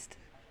penalised.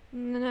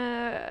 No,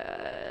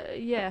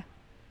 yeah.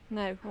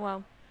 No,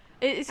 well.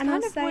 It's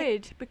kind of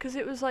weird because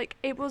it was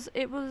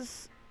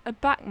a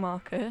back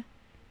marker.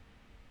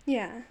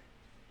 Yeah.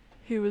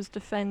 Who was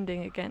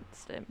defending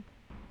against him.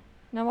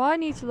 Now I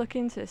need to look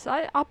into this.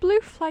 Are blue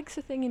flags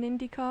a thing in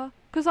IndyCar?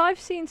 Because I've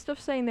seen stuff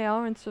saying they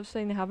are and stuff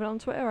saying they haven't on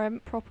Twitter. I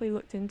haven't properly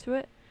looked into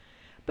it.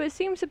 But it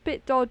seems a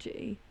bit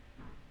dodgy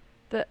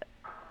that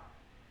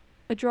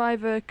a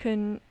driver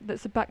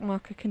that's a back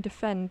marker can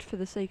defend for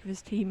the sake of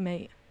his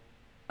teammate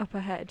up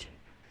ahead.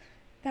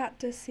 That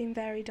does seem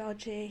very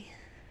dodgy.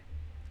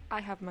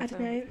 I have my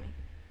phone with me.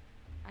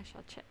 I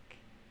shall check.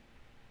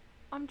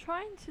 I'm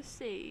trying to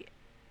see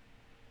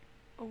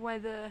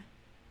whether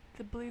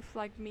the blue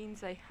flag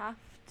means they have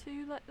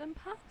to let them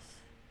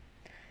pass.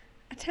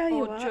 I tell you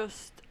what. Or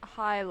just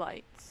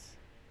highlights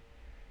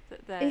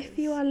that there's... If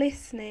you are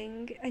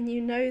listening and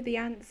you know the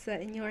answer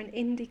and you're an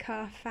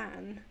IndyCar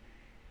fan,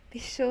 be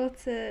sure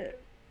to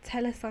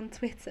tell us on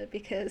Twitter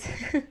because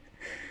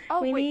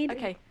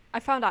Okay, I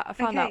found out.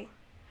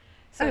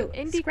 So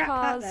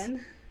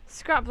IndyCars...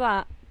 Scrap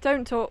that.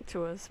 Don't talk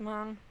to us,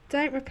 man.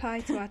 Don't reply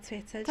to our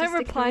Twitter. Don't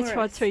reply to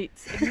our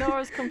tweets. Ignore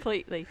us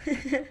completely.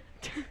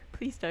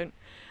 Please don't.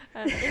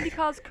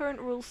 IndyCar's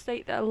current rules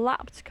state that a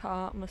lapped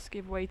car must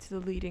give way to the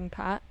leading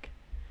pack.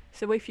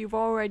 So if you've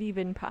already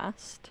been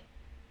passed,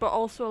 but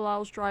also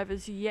allows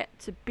drivers yet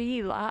to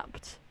be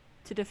lapped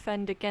to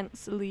defend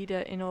against the leader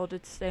in order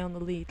to stay on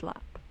the lead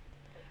lap.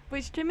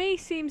 Which to me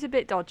seems a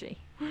bit dodgy.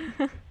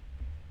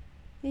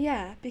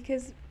 Yeah,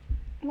 because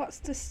what's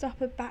to stop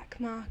a back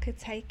marker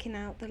taking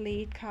out the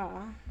lead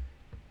car?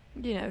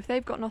 You know, if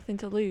they've got nothing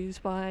to lose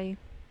by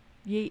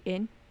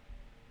yeeting.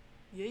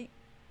 Yeet.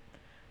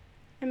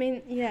 I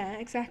mean, yeah,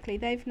 exactly.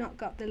 They've not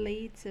got the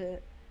lead to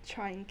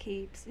try and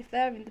keep. If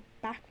they're in the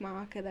back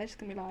marker, they're just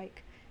going to be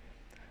like,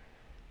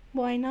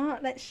 why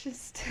not? Let's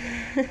just...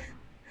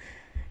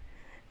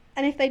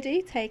 And if they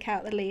do take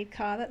out the lead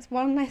car, that's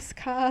one less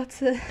car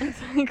to...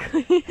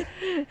 Exactly.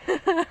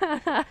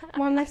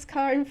 one less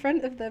car in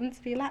front of them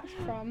to be lapped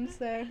from,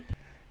 so...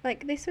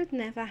 Like, this would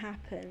never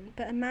happen,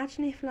 but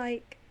imagine if,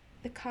 like,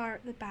 the car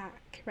at the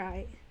back,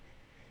 right,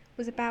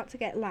 was about to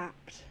get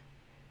lapped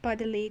by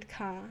the lead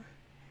car,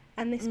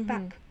 and this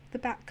the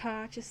back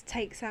car just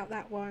takes out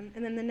that one,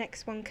 and then the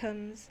next one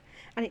comes,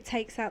 and it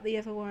takes out the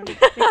other one.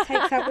 It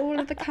takes out all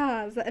of the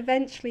cars, that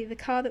eventually the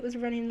car that was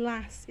running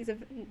last is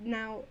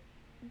now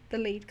the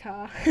lead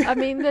car. I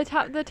mean, they'd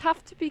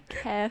have to be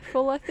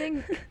careful, I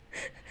think,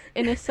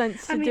 in a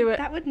sense, to do it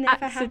that would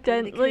never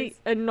accidentally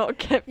and not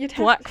get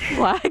black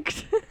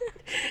flagged.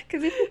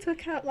 Because if you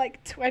took out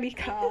like 20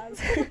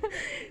 cars,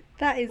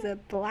 that is a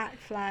black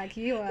flag.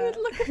 You are. You'd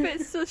look a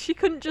bit so she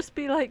couldn't just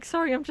be like,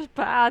 sorry, I'm just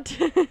bad.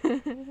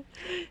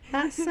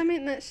 That's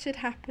something that should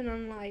happen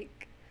on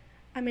like,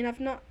 I mean,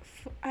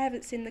 I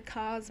haven't seen the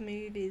Cars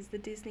movies, the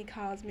Disney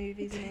Cars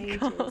movies in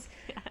ages.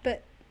 Yeah.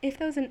 But if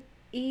there was an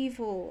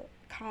evil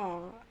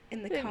car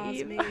in the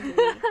Cars movie,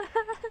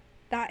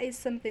 that is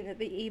something that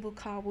the evil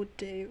car would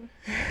do.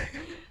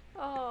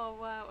 Oh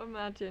wow,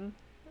 imagine.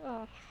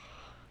 Oh.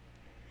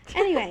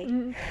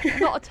 Anyway.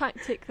 Not a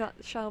tactic that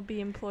shall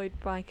be employed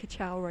by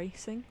Kachow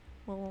Racing.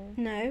 Well,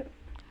 no,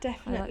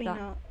 definitely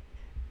not.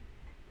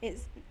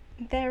 It's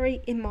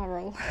very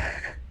immoral.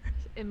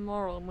 It's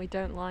immoral and we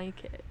don't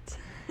like it.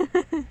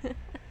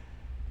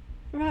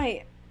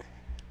 Right.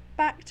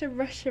 Back to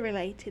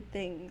Russia-related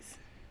things.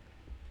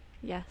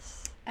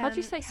 Yes. How do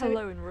you say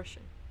hello in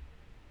Russian?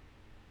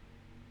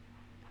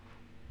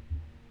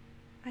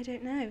 I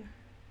don't know.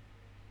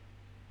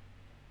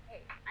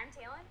 Hey, I'm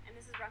Talon, and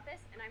this is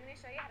Rumpus, and I'm going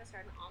to show you how to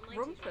start an online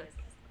teaching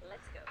business.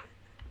 Let's go.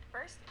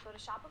 First, go to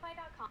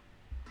Shopify.com.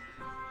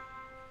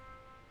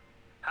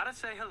 How to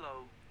say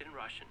hello in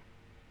Russian.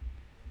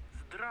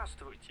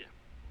 Здравствуйте.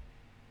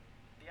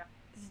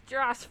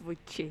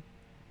 Здравствуйте.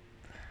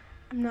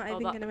 I'm not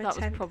even going to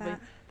attempt that.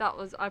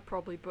 I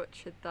probably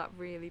butchered that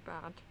really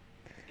bad.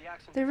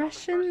 The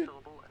Russian...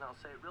 syllable, and I'll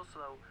say it real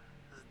slow.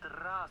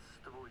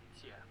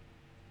 Здравствуйте.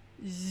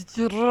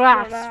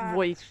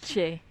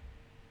 Здравствуйте.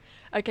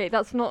 Okay,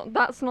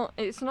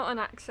 it's not an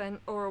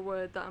accent or a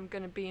word that I'm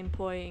going to be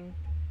employing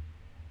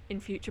in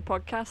future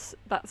podcasts.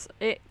 That's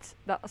it.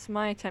 That's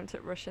my attempt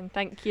at Russian.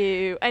 Thank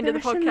you. End of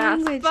the Russian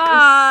podcast.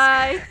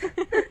 Bye.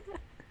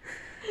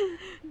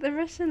 The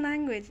Russian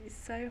language is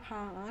so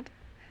hard.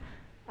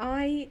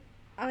 I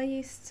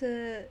used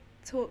to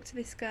talk to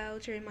this girl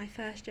during my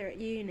first year at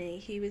uni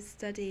who was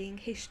studying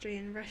history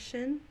and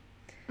Russian.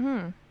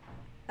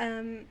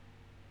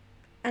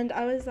 And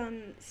I was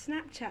on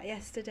Snapchat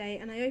yesterday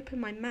and I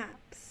opened my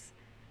maps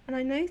and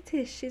I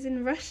noticed she's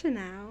in Russia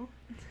now.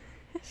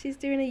 She's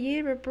doing a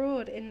year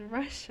abroad in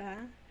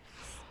Russia,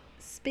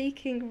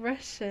 speaking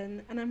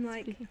Russian, and I'm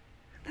like,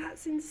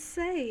 that's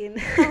insane.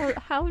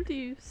 How do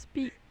you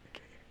speak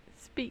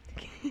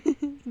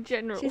in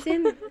general?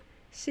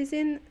 She's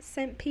in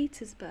St.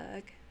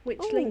 Petersburg, which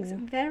links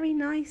very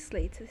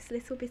nicely to this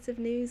little bit of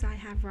news I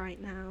have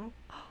right now.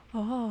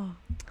 Oh,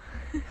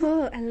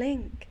 a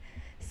link.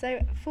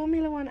 So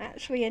Formula One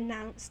actually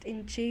announced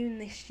in June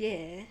this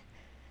year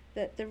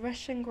that the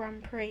Russian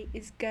Grand Prix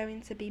is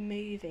going to be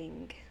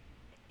moving.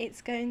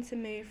 It's going to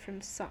move from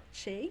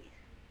Sochi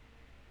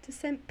to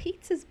St.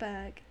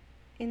 Petersburg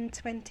in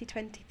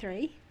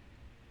 2023.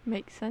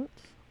 Makes sense.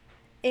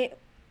 It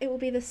will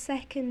be the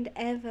second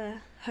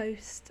ever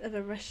host of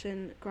a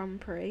Russian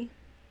Grand Prix,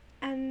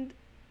 and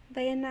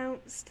they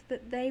announced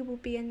that they will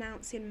be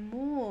announcing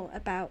more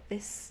about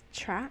this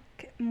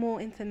track, more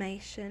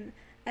information,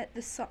 at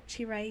the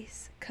Sochi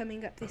race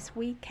coming up this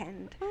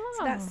weekend. Oh.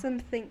 So that's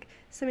something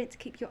to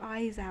keep your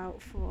eyes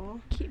out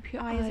for. Keep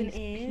your eyes and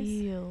ears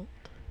peeled.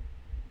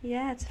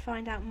 Yeah, to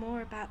find out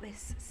more about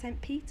this St.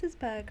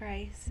 Petersburg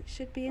race. It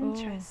should be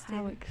interesting.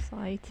 Oh, how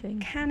exciting.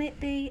 Can it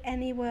be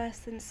any worse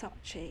than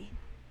Sochi?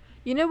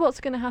 You know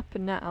what's going to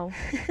happen now?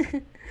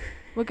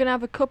 We're going to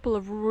have a couple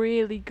of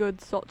really good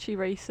Sochi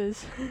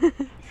races.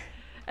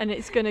 And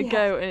it's going to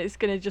go, and it's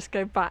going to just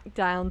go back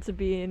down to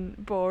being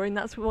boring.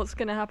 That's what's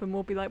going to happen.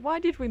 We'll be like, why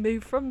did we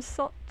move from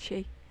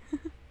Sochi?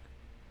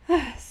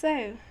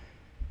 So,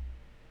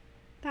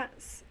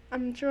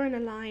 I'm drawing a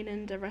line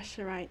under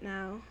Russia right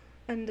now.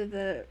 Under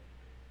the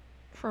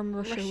From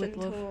Russia Russian with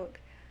love. talk.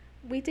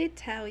 We did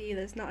tell you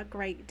there's not a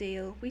great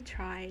deal. We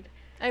tried.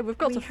 Hey, we've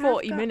got to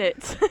 40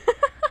 minutes.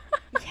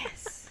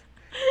 Yes.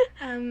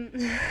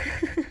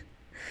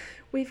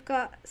 We've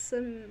got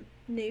some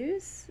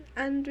news,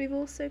 and we've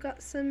also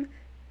got some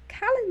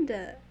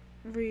calendar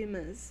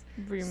rumours.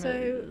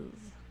 So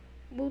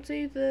we'll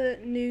do the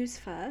news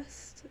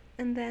first,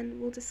 and then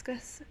we'll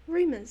discuss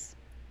rumours.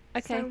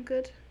 Okay. Sound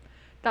good?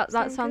 That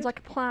sounds good? like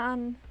a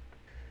plan.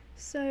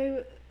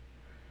 So,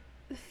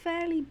 the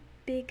fairly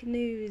big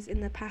news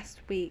in the past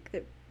week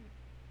that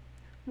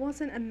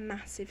wasn't a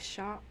massive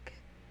shock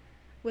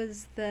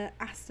was that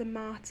Aston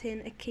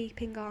Martin are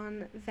keeping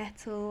on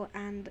Vettel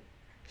and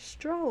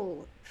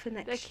Stroll for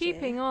next year. They're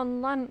keeping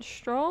on Lance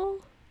Stroll?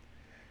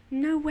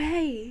 No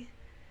way.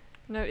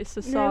 Notice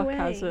the No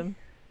sarcasm.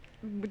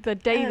 The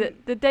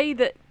day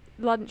that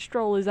Lance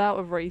Stroll is out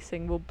of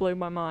racing will blow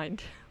my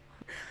mind.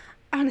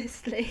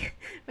 Honestly,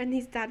 when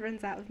his dad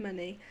runs out of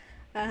money.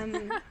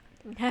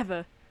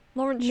 Never.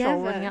 Lawrence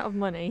Stroll running out of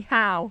money.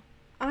 How?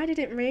 I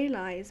didn't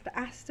realise, but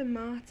Aston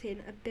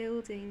Martin are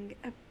building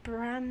a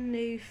brand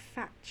new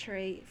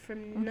factory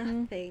from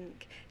nothing.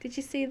 Did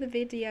you see the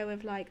video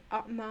of like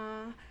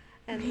Otmar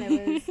and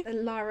there was a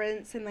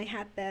Lawrence and they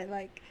had their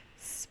like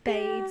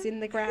spades in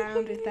the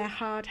ground with their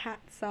hard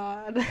hats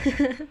on?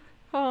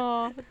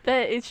 Oh,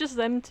 it's just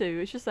them two.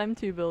 It's just them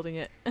two building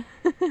it.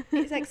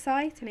 It's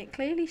exciting. It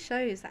clearly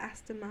shows that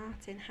Aston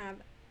Martin have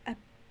a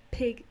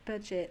big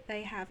budget.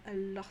 They have a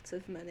lot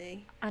of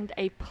money. And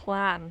a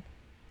plan.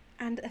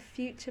 And a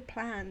future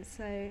plan.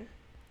 So,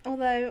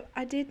 although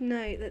I did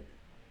note that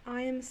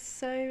I am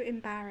so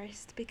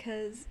embarrassed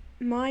because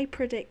my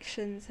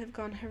predictions have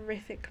gone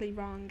horrifically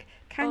wrong.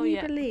 Can you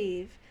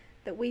believe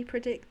that we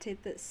predicted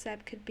that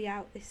Seb could be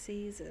out this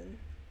season?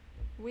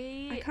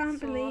 I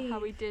saw how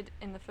we did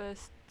in the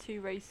first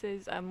two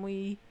races and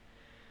we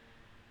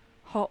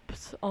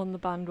hopped on the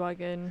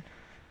bandwagon.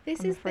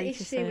 This is the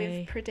issue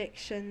with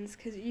predictions,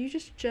 because you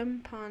just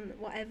jump on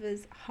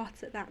whatever's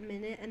hot at that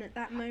minute, and at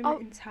that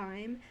moment in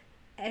time,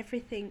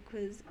 everything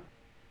was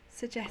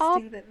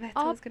suggesting that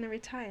Vettel was going to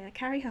retire.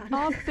 Carry on.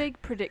 Our big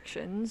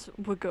predictions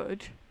were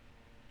good.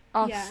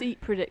 Our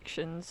seat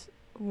predictions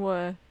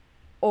were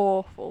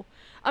awful.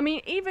 I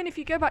mean, even if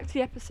you go back to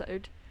the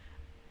episode,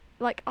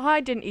 like, I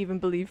didn't even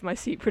believe my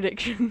seat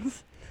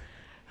predictions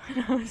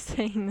when I was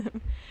saying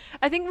them.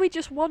 I think we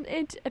just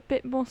wanted a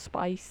bit more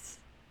spice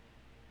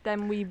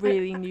than we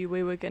really knew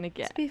we were going to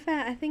get. To be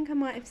fair, I think I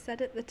might have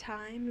said at the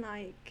time,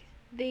 like,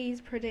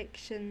 these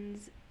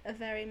predictions are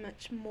very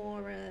much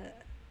more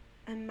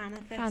a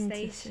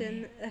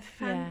manifestation of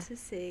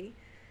fantasy.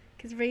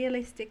 Because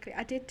realistically,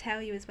 I did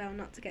tell you as well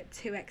not to get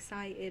too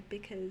excited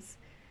because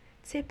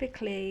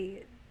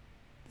typically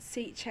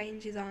seat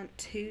changes aren't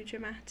too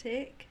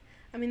dramatic.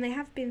 I mean, they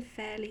have been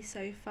fairly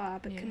so far,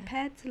 but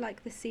compared to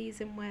like the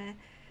season where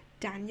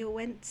Daniel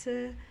went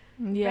to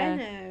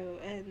Renault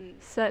and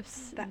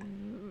Seb's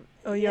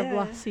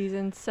last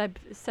season,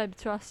 Seb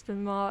to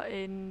Aston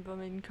Martin, I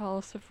mean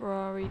Carlos to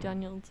Ferrari,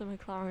 Daniel to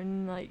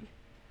McLaren, like.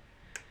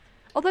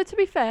 Although to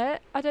be fair,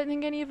 I don't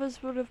think any of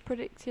us would have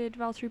predicted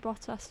Valtteri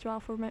Bottas to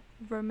Alfa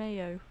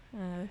Romeo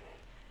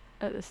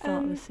at the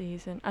start of the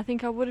season. I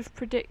think I would have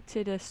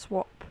predicted a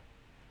swap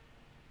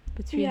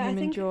between him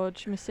and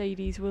George,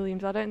 Mercedes,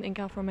 Williams. I don't think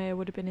Alfa Romeo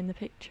would have been in the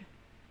picture.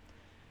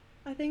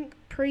 I think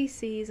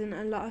pre-season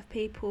a lot of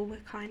people were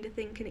kind of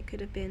thinking it could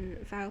have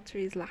been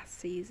Valtteri's last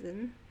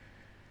season,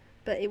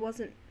 but it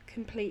wasn't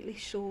completely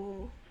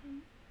sure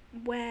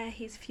where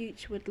his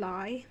future would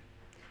lie.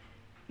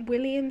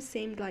 Williams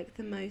seemed like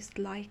the most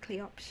likely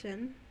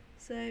option,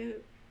 so...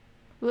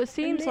 Well, it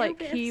seems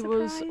like he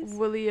was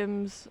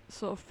Williams'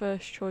 sort of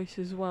first choice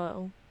as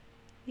well.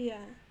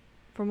 Yeah.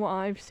 From what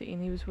I've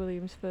seen, he was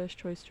Williams' first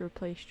choice to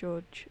replace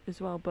George as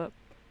well, but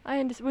I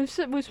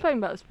understand... We've spoken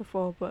about this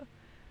before, but,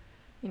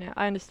 you know,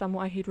 I understand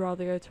why he'd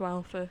rather go to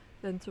Alfa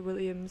than to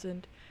Williams,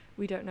 and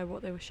we don't know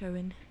what they were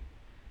showing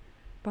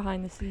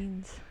behind the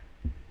scenes.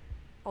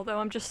 Although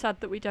I'm just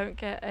sad that we don't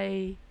get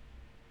a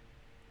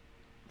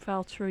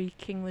Valtteri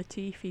King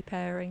Latifi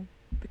pairing,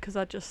 because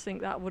I just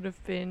think that would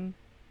have been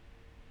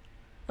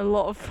a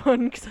lot of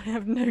fun, because I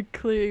have no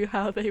clue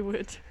how they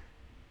would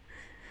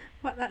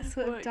what that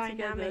sort of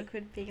dynamic together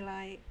would be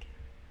like.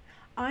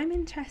 I'm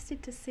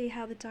interested to see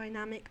how the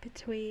dynamic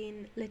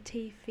between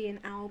Latifi and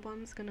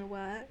Albon's going to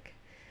work,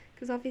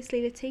 because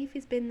obviously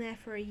Latifi's been there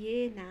for a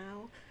year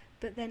now,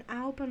 but then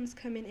Albon's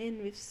coming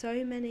in with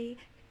so many,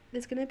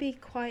 there's going to be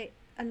quite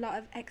a lot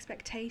of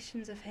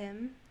expectations of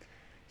him.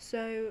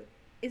 So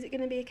is it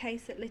going to be a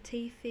case that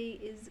Latifi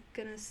is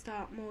going to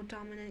start more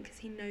dominant because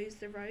he knows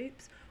the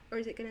ropes, or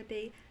is it going to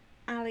be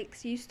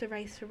Alex used to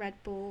race for Red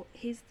Bull,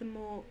 he's the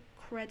more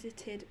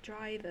credited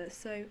driver,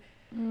 so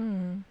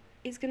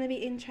it's going to be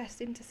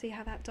interesting to see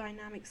how that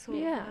dynamic sort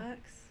of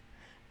works.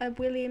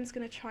 Williams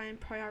going to try and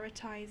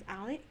prioritise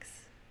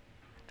Alex,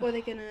 or are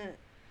they going to,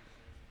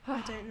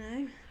 I don't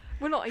know.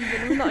 We're not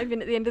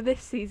even at the end of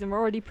this season, we're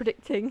already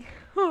predicting.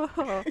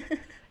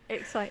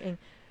 Exciting.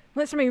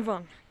 Let's move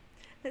on.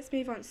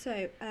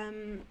 So,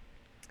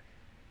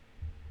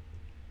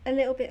 a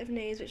little bit of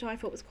news which I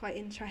thought was quite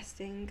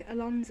interesting.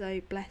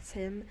 Alonso, bless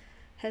him,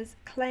 has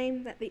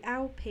claimed that the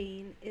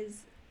Alpine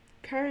is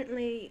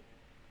currently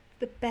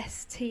the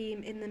best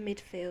team in the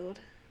midfield,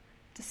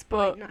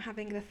 despite not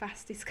having the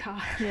fastest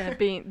car.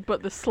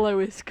 But the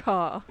slowest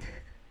car.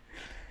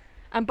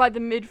 And by the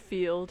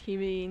midfield, he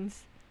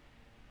means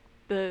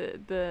the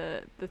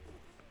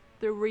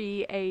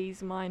 3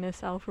 A's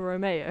minus Alfa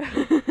Romeo.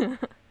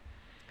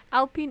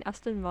 Alpine,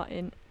 Aston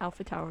Martin,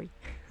 AlphaTauri.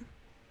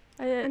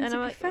 And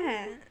to be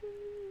fair,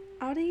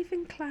 I'd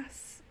even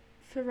class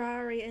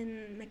Ferrari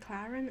and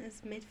McLaren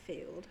as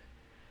midfield.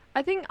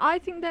 I think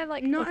they're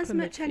like not upper as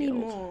much midfield.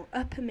 anymore,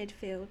 upper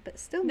midfield, but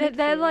still midfield.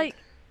 They're like,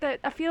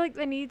 I feel like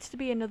there needs to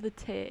be another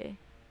tier,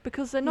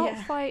 because they're not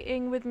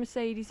fighting with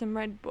Mercedes and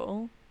Red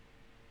Bull.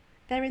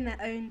 They're in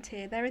their own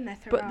tier. They're in their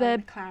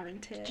Ferrari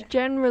McLaren tier.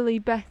 Generally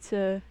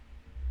better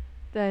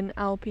than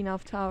Alpine,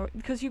 AlphaTauri,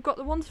 because you've got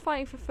the ones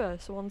fighting for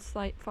first, the ones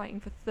fighting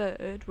for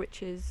third,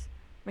 which is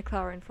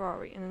McLaren,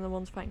 Ferrari, and then the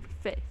ones fighting for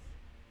fifth.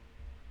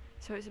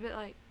 So it's a bit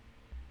like,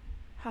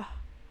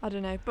 I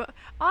don't know, but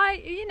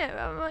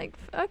I'm like,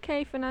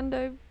 okay,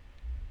 Fernando,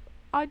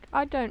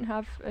 I don't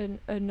have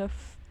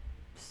enough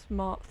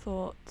smart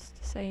thoughts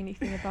to say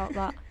anything about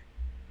that.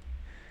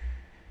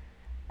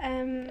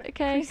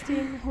 Okay.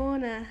 Christian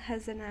Horner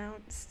has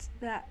announced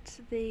that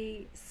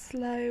the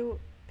slow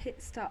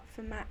pit stop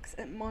for Max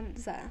at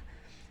Monza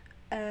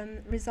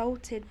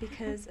resulted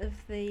because of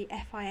the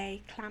FIA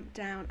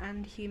clampdown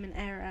and human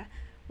error,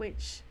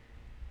 which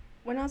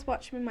when I was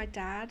watching with my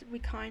dad, we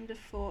kind of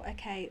thought,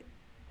 okay,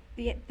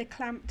 the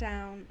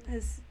clampdown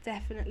has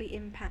definitely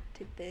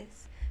impacted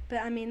this,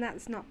 but I mean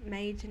that's not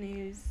major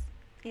news.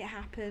 It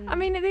happened. I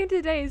mean, at the end of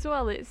the day as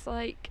well, it's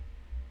like,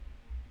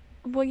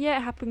 well, yeah,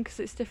 it happened because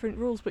it's different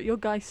rules, but your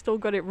guy still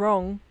got it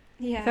wrong.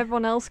 Yeah. If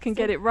everyone else can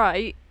get it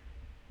right,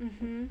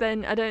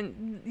 then I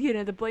don't,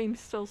 the blame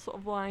still sort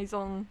of lies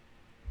on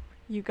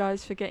you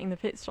guys for getting the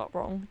pit stop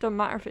wrong. Don't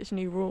matter if it's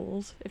new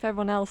rules. If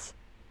everyone else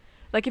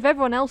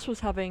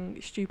was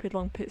having stupid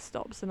long pit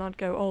stops, then I'd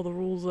go, oh, the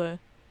rules are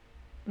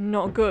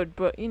not good,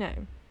 but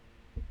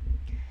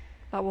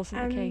that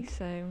wasn't the case,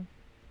 so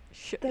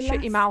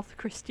shut your mouth,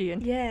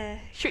 Christian. Yeah.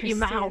 Shut your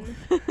mouth.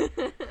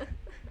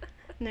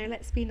 No,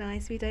 let's be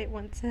nice. We don't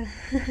want to.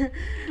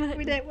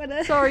 We don't want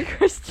to. Sorry,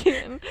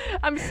 Christian.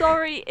 I'm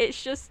sorry.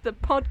 It's just the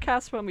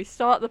podcast. When we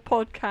start the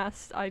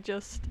podcast, I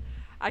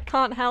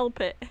can't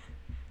help it.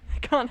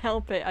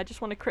 I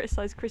just want to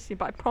criticize Christian,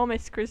 but I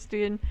promise,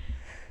 Christian,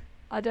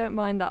 I don't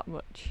mind that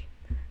much.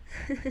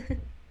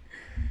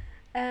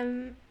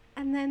 And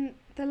then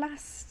the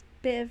last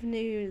bit of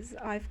news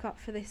I've got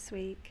for this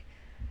week.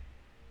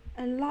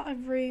 A lot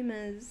of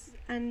rumours,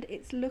 and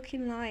it's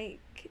looking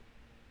like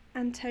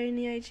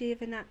Antonio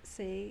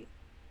Giovinazzi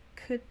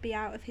could be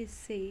out of his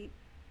seat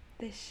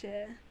this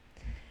year.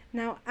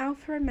 Now,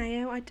 Alfa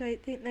Romeo, I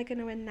don't think they're going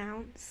to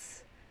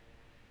announce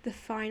the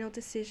final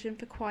decision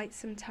for quite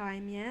some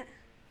time yet.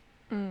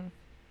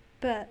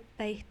 But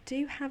they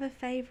do have a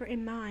favourite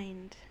in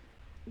mind.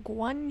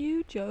 Guan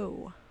Yu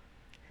Zhou.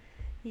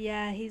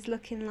 Yeah, he's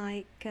looking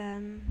like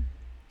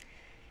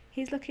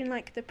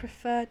the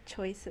preferred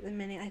choice at the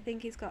minute. I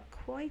think he's got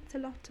quite a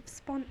lot of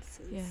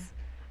sponsors. Yeah.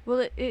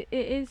 Well, it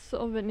is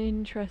sort of an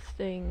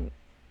interesting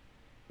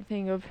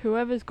thing of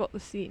whoever's got the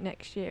seat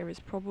next year is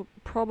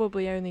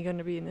probably only going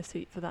to be in the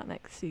seat for that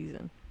next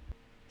season.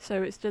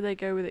 So it's, do they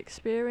go with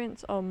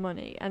experience or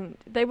money? And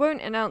they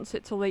won't announce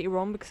it till later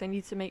on because they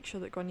need to make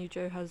sure that Guan Yu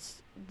Zhou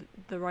has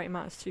the right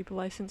amount of super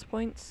license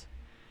points,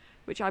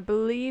 which I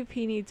believe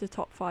he needs a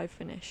top 5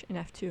 finish in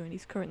F2 and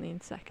he's currently in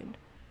 2nd.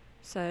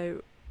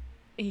 So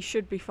he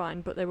should be fine,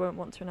 but they won't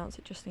want to announce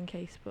it just in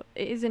case. But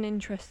it is an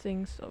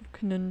interesting sort of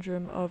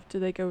conundrum of, do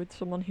they go with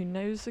someone who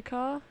knows the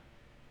car,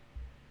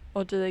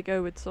 or do they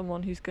go with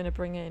someone who's going to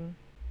bring in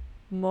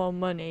more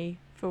money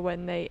for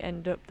when they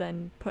end up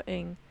then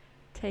putting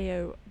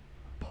Teo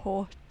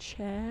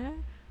Porcher?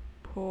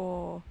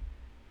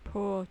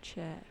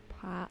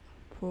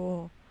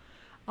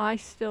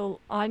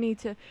 I need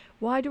to,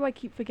 why do I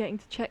keep forgetting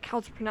to check how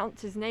to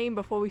pronounce his name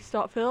before we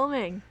start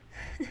filming?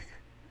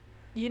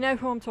 You know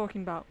who I'm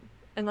talking about,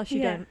 unless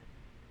you don't.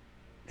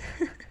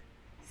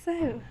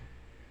 So,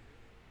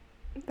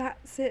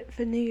 that's it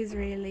for news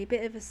really.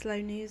 Bit of a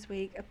slow news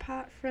week.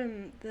 Apart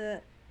from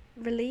the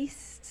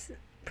released,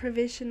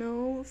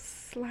 provisional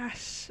 /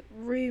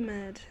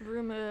 rumoured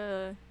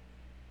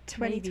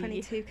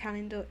 2022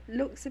 calendar.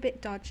 Looks a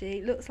bit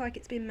dodgy. Looks like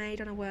it's been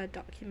made on a Word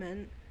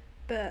document.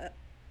 But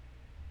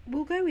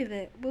we'll go with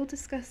it. We'll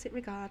discuss it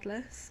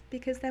regardless,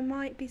 because there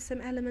might be some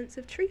elements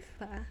of truth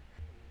there.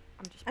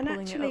 I'm just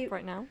pulling it up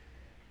right now.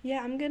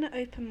 Yeah, I'm going to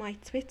open my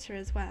Twitter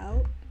as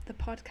well, the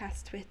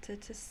podcast Twitter,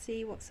 to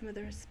see what some of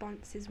the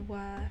responses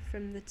were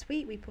from the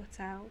tweet we put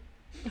out.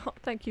 Oh,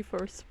 thank you for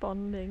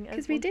responding.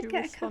 Because we did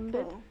get a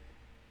couple.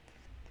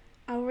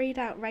 I'll read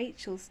out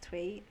Rachel's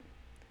tweet.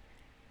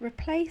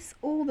 Replace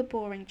all the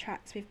boring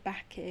tracks with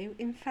Baku.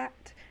 In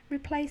fact,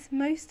 replace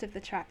most of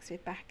the tracks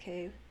with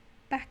Baku.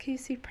 Baku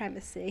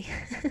supremacy.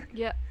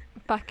 Yep,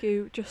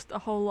 Baku, just a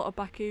whole lot of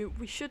Baku.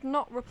 We should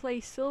not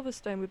replace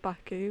Silverstone with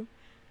Baku.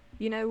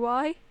 You know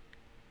why?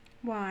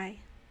 Why?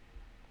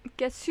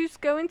 Guess who's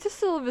going to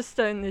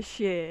Silverstone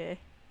this year?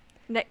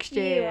 Next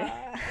year.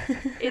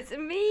 It's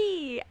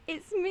me!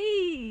 It's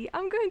me!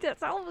 I'm going to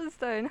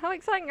Silverstone. How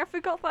exciting. I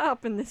forgot that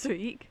happened this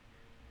week.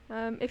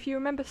 If you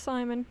remember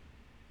Simon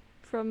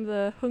from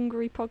the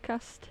Hungary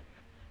podcast,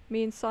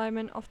 me and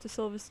Simon off to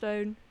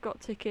Silverstone, got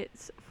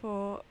tickets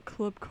for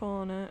Club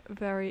Corner.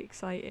 Very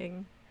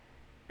exciting.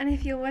 And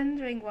if you're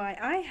wondering why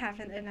I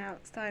haven't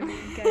announced I'm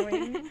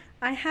going,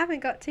 I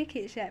haven't got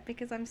tickets yet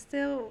because I'm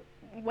still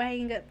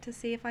weighing up to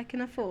see if I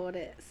can afford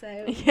it.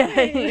 So yeah,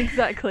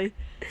 exactly.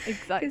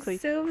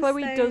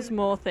 Chloe does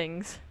more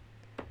things.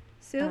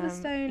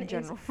 Silverstone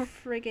is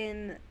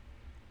friggin'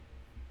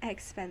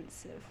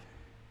 expensive.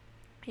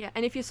 Yeah,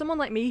 and if you're someone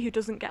like me who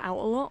doesn't get out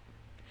a lot,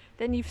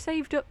 then you've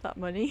saved up that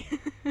money.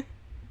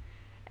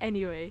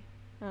 Anyway,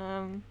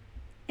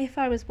 if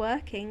I was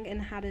working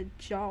and had a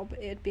job,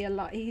 it'd be a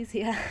lot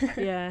easier.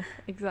 Yeah,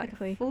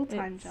 exactly. Like a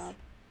full-time job.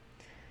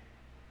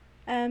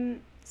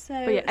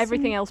 But yeah,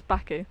 everything else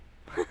Baku.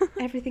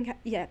 Everything,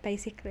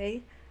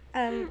 basically.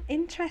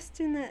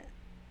 Interesting that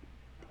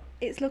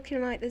it's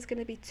looking like there's going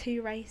to be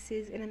 2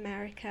 races in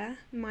America,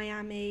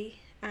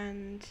 Miami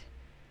and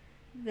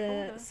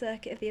the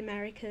Circuit of the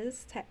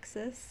Americas,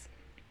 Texas.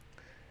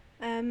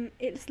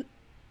 It's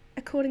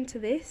according to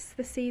this,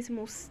 the season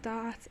will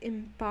start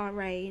in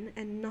Bahrain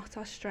and not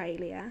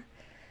Australia.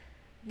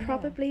 Yeah.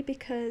 Probably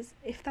because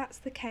if that's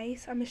the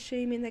case, I'm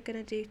assuming they're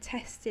going to do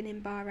testing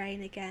in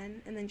Bahrain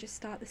again and then just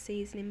start the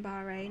season in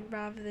Bahrain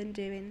rather than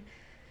doing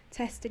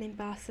testing in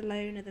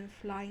Barcelona than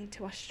flying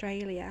to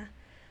Australia.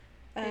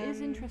 It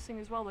is interesting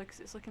as well though, because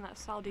it's looking like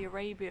Saudi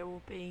Arabia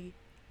will be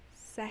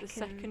the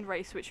second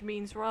race, which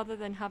means rather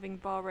than having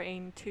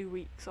Bahrain 2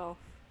 weeks off,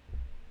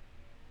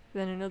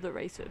 then another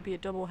race, it would be a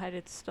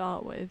double-header to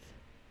start with,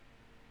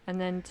 and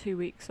then 2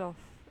 weeks off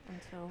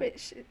until...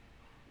 Which,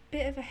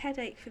 bit of a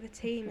headache for the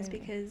teams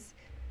because,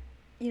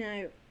 you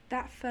know,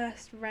 that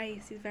first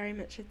race is very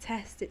much a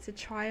test. It's a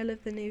trial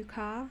of the new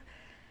car.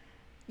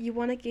 You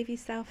want to give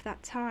yourself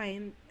that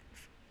time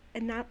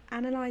and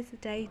analyse the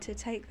data,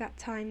 take that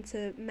time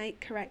to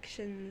make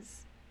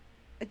corrections,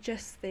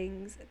 adjust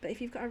things. But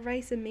if you've got a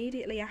race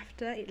immediately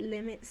after, it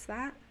limits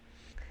that.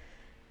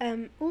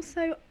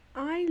 Also,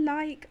 I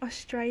like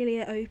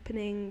Australia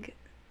opening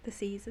the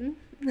season.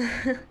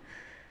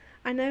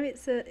 I know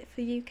it's for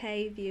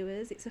UK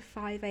viewers, it's a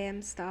 5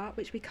 a.m. start,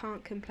 which we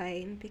can't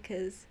complain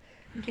because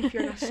if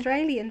you're an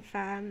Australian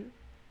fan,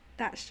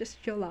 that's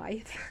just your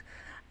life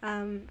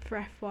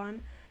for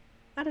F1.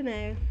 I don't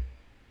know.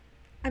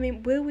 I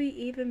mean, will we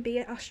even be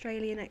at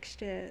Australia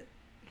next year?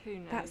 Who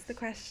knows? That's the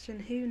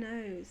question. Who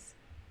knows?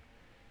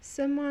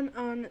 Someone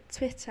on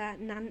Twitter,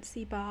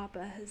 Nancy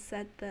Barber, has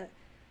said that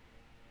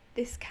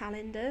this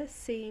calendar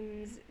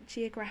seems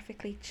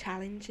geographically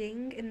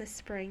challenging in the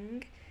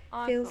spring.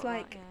 Feels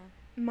like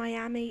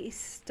Miami is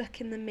stuck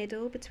in the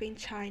middle between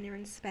China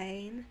and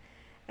Spain,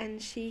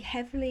 and she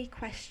heavily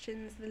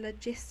questions the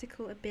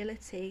logistical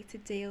ability to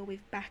deal with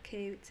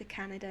Baku to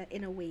Canada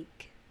in a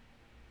week.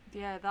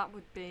 Yeah, that's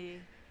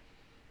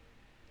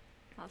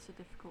a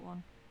difficult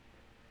one.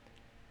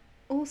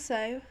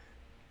 Also,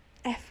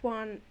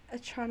 F1 are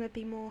trying to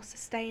be more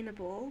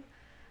sustainable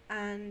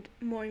and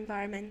more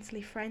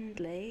environmentally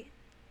friendly.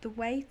 The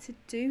way to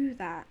do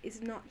that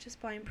is not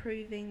just by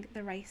improving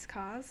the race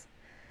cars.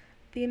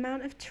 The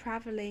amount of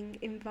travelling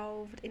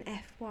involved in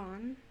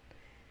F1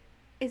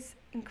 is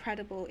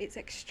incredible. It's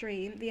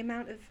extreme. The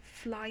amount of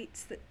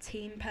flights that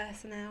team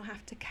personnel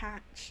have to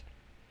catch.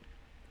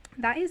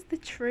 That is the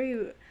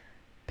true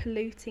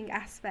polluting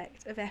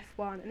aspect of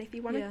F1. And if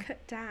you want to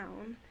cut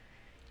down,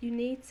 you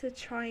need to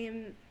try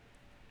and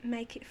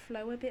make it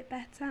flow a bit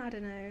better. I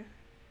don't know.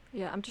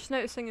 Yeah, I'm just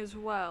noticing as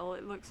well,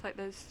 it looks like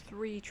there's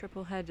 3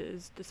 triple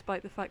headers,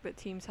 despite the fact that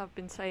teams have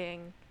been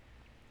saying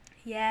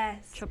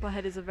yes, triple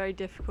headers are very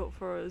difficult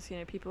for us,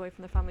 people away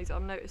from their families.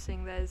 I'm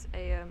noticing there's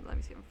a, let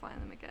me see if I can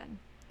find them again.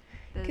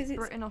 There's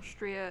Britain,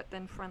 Austria,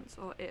 then France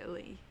or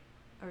Italy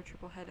are a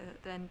triple header,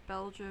 then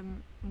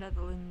Belgium,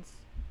 Netherlands,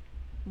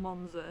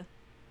 Monza,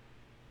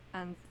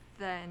 and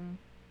then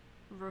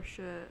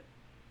Russia,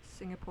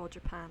 Singapore,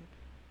 Japan.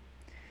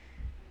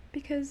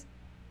 Because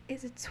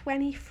it's a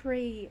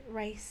 23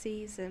 race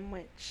season,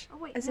 which,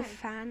 a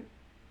fan...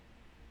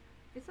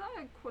 Is that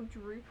a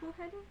quadruple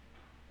header?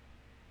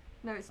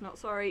 No, it's not.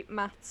 Sorry,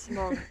 maths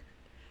wrong.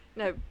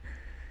 No,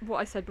 what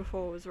I said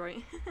before was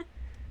right.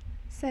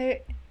 So,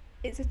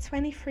 it's a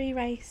 23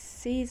 race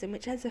season,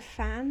 which as a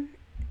fan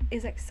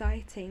is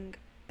exciting,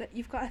 but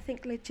you've got to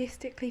think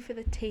logistically for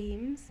the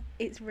teams,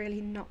 it's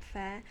really not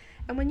fair.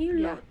 And when you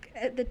look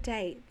at the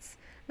dates,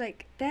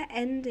 like, they're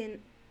ending...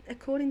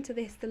 According to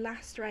this, the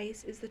last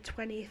race is the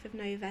 20th of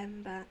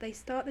November. They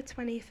start the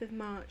 20th of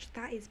March.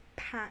 That is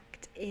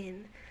packed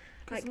in.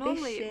 Like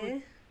normally this year, it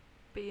would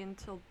be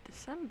until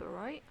December,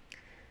 right?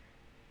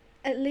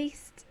 At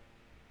least,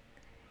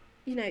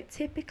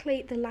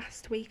 typically the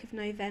last week of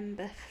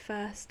November,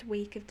 first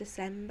week of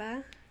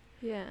December.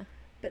 Yeah.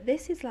 But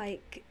this is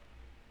like,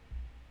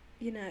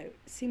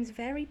 seems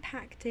very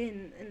packed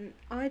in. And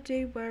I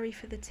do worry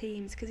for the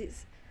teams because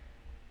it's,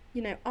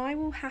 I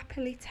will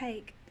happily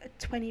take a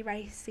 20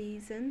 race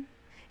season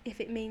if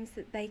it means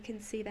that they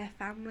can see their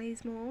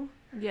families more.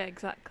 Yeah,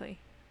 exactly.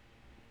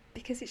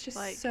 Because it's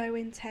just so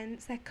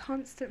intense. They're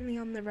constantly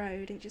on the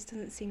road. It just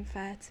doesn't seem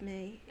fair to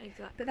me.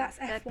 Exactly. But that's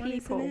F1,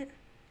 isn't it?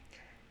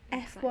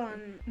 Exactly.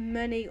 F1,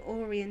 money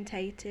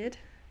orientated.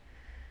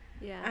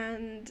 Yeah.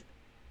 And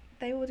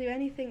they will do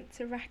anything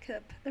to rack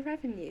up the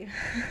revenue.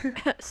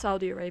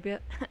 Saudi Arabia.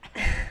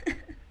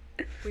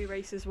 We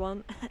races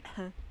one.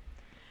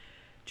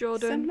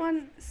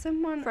 Jordan,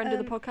 someone friend of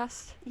the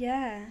podcast.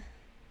 Yeah,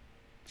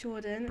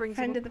 Jordan, brings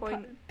friend up of the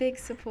point. Big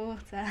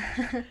supporter.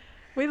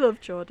 We love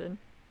Jordan.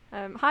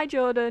 Hi,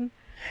 Jordan.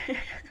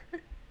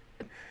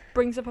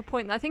 Brings up a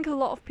point that I think a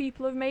lot of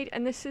people have made,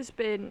 and this has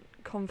been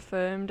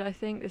confirmed. I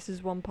think this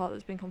is one part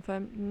that's been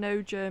confirmed.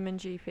 No German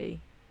GP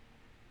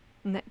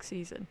next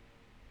season.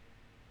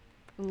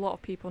 A lot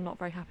of people not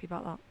very happy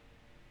about that.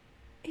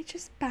 It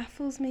just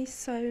baffles me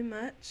so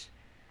much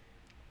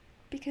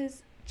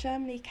because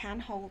Germany can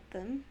hold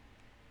them.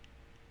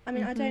 I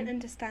mean, I don't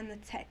understand the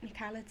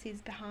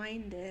technicalities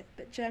behind it,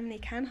 but Germany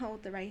can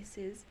hold the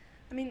races.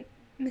 I mean,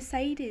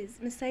 Mercedes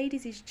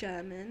is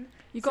German.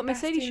 You've got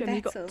Mercedes German,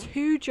 you've got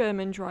 2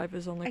 German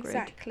drivers on the grid.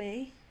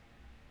 Exactly.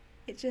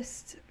 It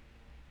just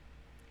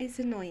is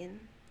annoying.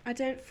 I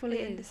don't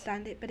fully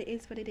understand it, but it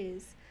is what it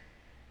is.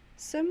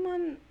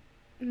 Someone,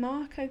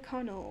 Mark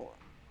O'Connell,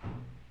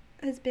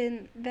 has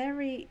been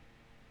very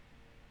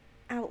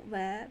out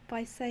there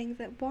by saying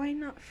that why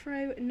not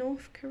throw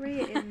North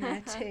Korea in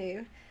there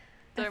too?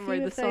 Don't worry,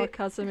 the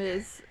sarcasm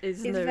is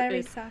noted.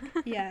 Very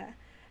yeah.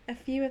 A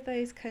few of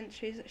those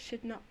countries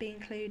should not be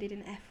included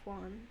in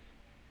F1.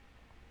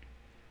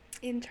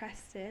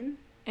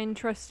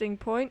 Interesting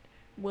point.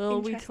 Will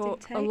we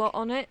talk a lot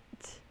on it?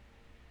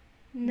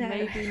 No.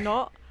 Maybe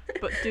not,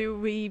 but do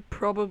we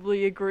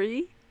probably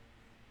agree?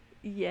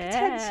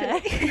 Yeah.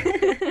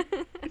 Potentially.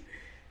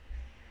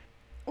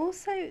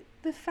 Also,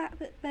 the fact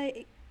that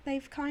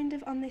they've kind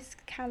of, on this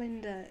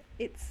calendar,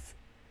 it's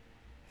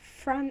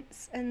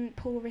France and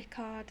Paul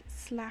Ricard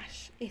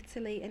 /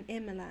 Italy and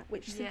Imola,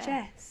 which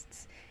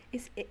suggests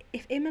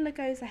if Imola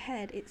goes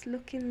ahead, it's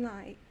looking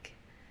like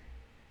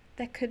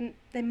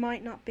there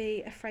might not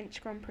be a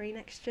French Grand Prix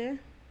next year.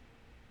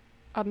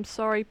 I'm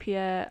sorry,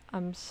 Pierre.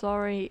 I'm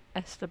sorry,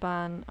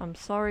 Esteban. I'm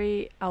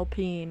sorry,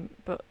 Alpine.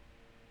 But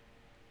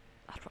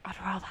I'd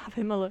rather have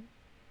Imola.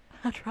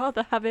 I'd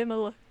rather have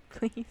Imola,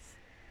 please.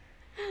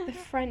 The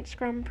French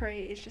Grand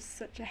Prix is just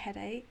such a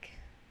headache.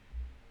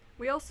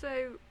 We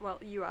also,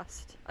 you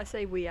asked. I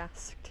say we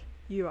asked.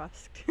 You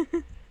asked.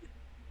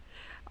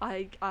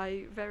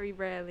 I very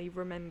rarely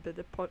remember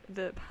the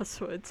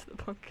password to the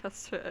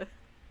podcast Twitter.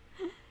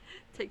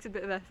 Takes a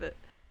bit of effort.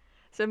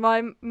 So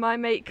my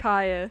mate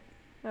Kaya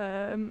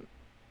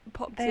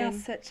popped They in. are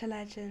such a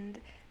legend.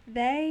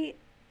 They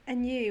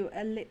and you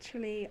are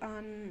literally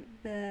on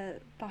the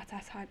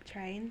Bottas hype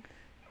train.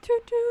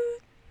 Toot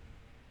toot.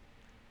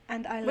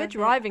 And I love We're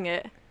driving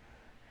it.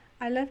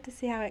 I love to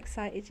see how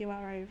excited you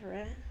are over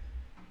it.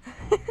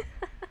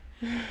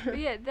 But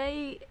yeah,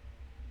 they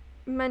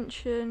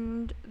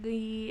mentioned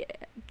the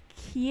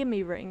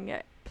Kiemi ring.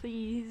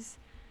 Please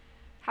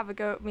have a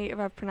go at me if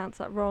I've pronounced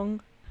that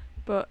wrong.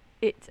 But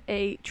it's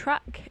a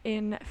track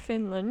in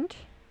Finland,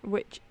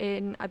 which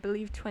in, I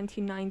believe,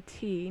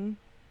 2019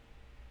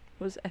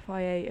 was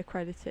FIA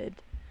accredited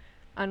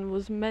and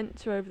was meant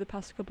to, over the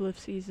past couple of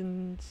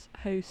seasons,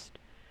 host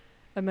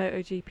a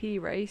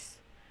MotoGP race,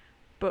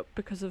 but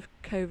because of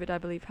COVID, I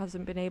believe,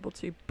 hasn't been able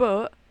to.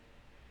 But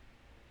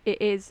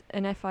it is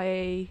an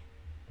FIA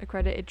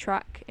accredited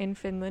track in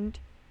Finland.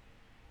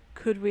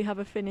 Could we have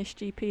a Finnish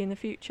GP in the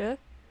future?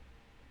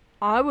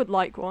 I would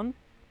like one.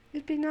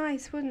 It'd be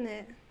nice, wouldn't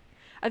it?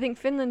 I think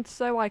Finland's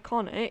so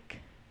iconic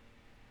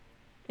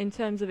in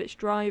terms of its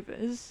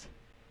drivers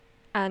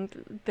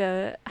and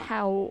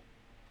how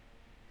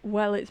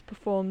well it's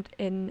performed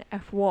in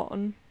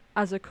F1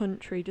 as a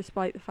country,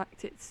 despite the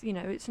fact it's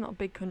not a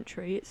big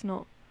country.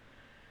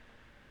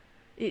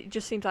 It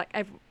just seems like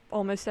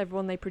almost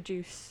everyone they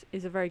produce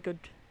is a very good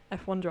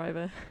F1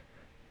 driver.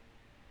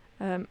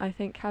 I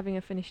think having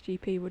a Finnish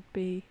GP would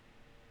be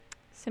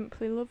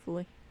simply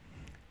lovely.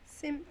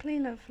 Simply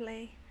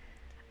lovely.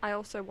 I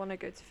also want to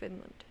go to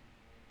Finland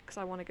because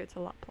I want to go to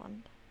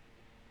Lapland.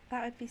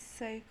 That would be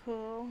so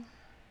cool.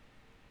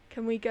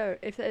 Can we go?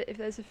 If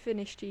there's a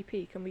Finnish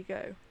GP, can we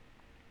go?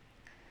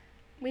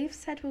 We've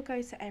said we'll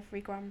go to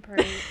every Grand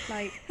Prix.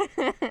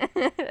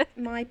 Like,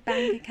 my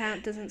bank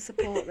account doesn't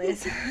support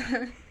this.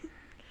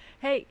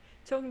 Hey,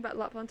 talking about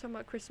Lapland, talking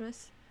about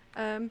Christmas.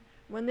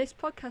 When this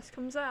podcast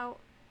comes out,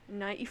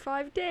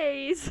 95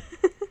 days.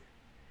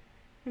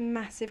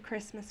 Massive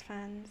Christmas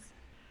fans.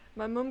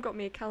 My mum got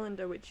me a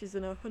calendar which is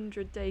an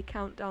 100-day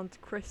countdown to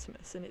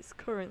Christmas, and it's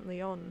currently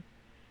on.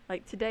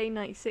 Like today,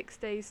 96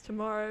 days,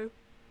 tomorrow,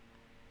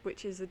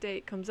 which is the day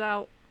it comes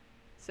out.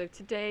 So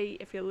today,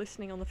 if you're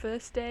listening on the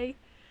first day,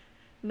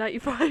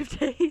 95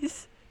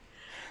 days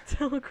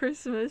till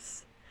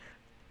Christmas.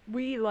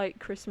 We like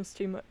Christmas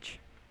too much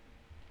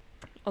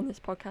on this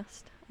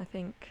podcast. I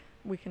think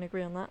we can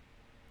agree on that.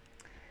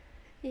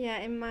 Yeah,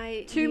 in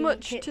my Too uni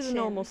much kitchen, to the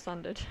normal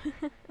standard.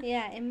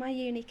 Yeah, in my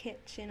uni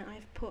kitchen,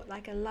 I've put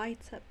like a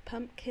light up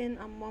pumpkin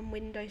on one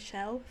window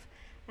shelf,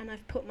 and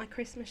I've put my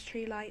Christmas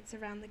tree lights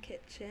around the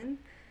kitchen.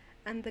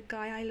 And the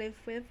guy I live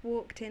with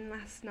walked in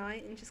last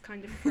night and just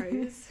kind of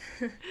froze.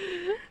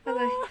 I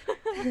was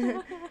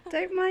like,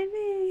 don't mind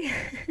me.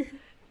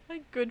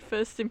 Good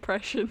first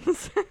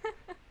impressions.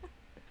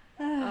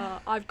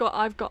 I've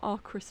got our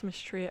Christmas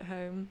tree at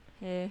home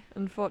here.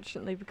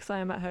 Unfortunately, because I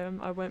am at home,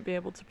 I won't be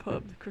able to put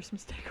up the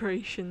Christmas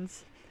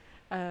decorations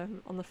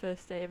on the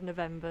first day of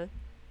November.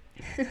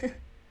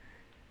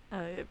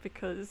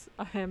 Because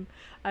I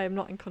am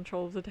not in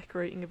control of the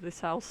decorating of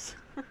this house.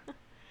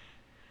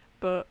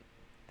 But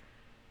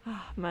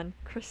man,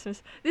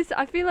 Christmas.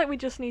 I feel like we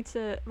just need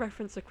to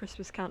reference a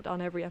Christmas countdown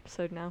every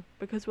episode now,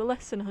 because we're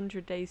less than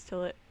 100 days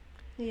till it.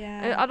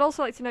 Yeah. I'd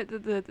also like to note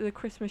that the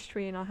Christmas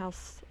tree in our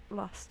house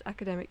last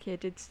academic year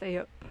did stay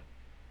up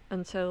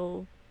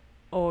until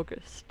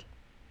August.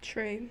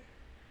 True.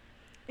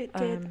 It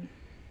did.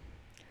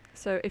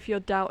 So if you're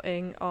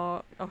doubting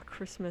our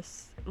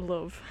Christmas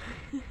love,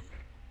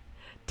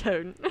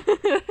 don't.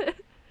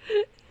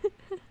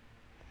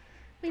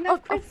 We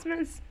love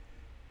Christmas.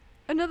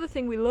 Another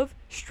thing we love,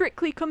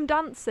 Strictly Come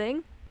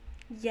Dancing.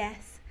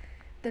 Yes.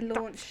 The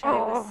launch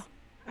show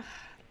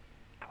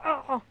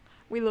was...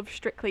 We love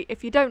Strictly.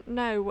 If you don't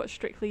know what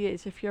Strictly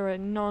is, if you're a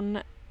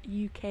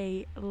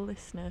non-UK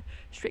listener,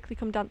 Strictly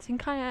Come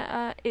Dancing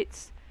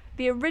it's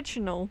the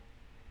original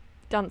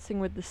Dancing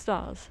with the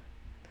Stars.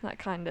 That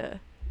kind of...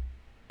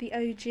 The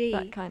OG.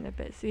 That kind of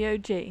bit. It's the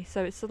OG.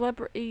 So it's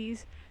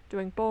celebrities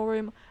doing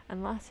ballroom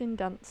and Latin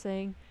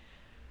dancing,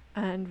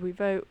 and we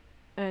vote.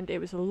 And it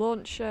was a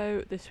launch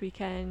show this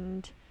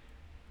weekend.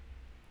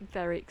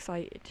 Very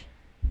excited.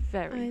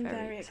 I'm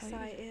very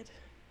excited.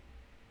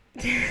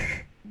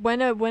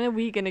 When are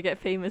we gonna get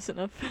famous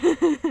enough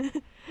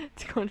to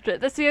go on Strictly?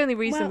 That's the only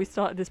reason we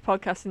started this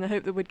podcast, in the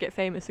hope that we'd get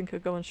famous and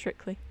could go on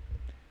Strictly.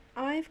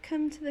 I've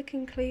come to the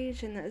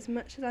conclusion that as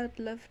much as I'd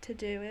love to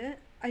do it,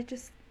 I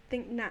just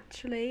think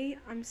naturally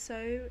I'm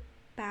so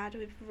bad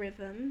with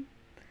rhythm.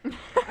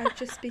 I'd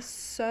just be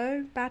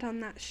so bad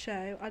on that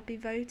show. I'd be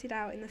voted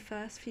out in the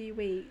first few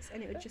weeks,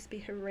 and it would just be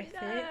horrific.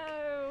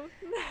 No.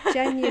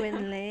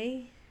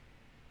 Genuinely.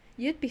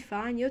 You'd be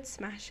fine, you'd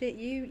smash it.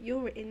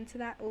 You're into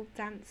that, all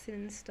dancing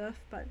and stuff,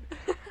 but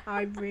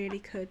I really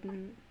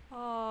couldn't.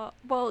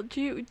 Well,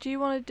 do you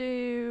want to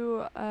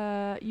do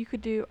you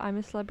could do I'm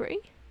a Celebrity?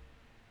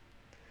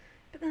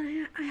 But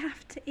then I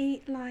have to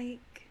eat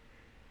like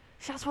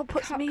that's what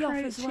puts me off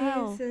as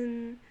well.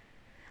 And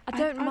I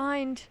don't mind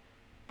mind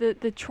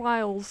the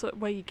trials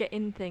where you get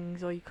in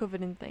things or you're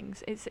covered in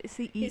things. It's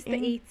the eating. It's the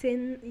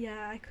eating.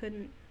 Yeah, I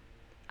couldn't.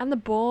 And the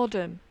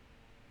boredom.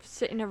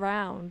 Sitting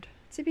around.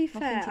 To be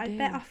Nothing fair, to I do.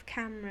 bet off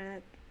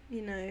camera,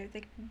 you know,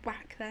 they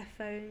whack their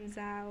phones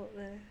out.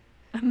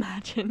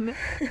 Imagine.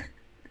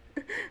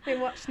 They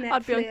watch Netflix.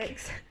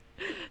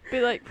 I'd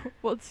be like,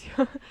 what's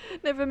your...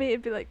 Never me,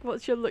 it'd be like,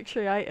 what's your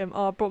luxury item?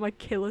 Oh, I brought my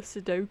killer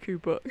Sudoku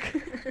book.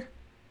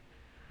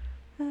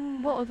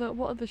 What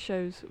other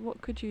shows?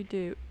 What could you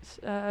do?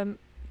 You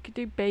could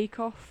do Bake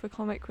Off for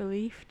comic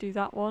relief. Do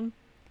that one.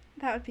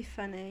 That would be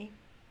funny.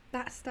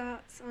 That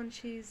starts on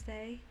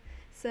Tuesday.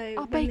 So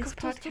Oh, when Bake this Off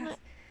does, doesn't podcast, it?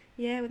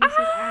 yeah, when this is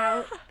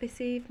out this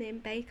evening,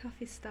 Bake Off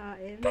is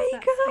starting. Bake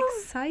That's Off!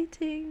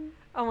 exciting.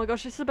 Oh my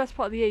gosh, this is the best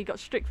part of the year. You got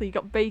Strictly, you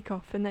got Bake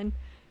Off, and then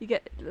you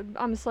get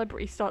I'm a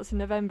Celebrity starts in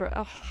November.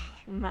 Oh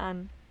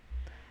man.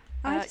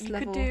 I just you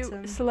love could do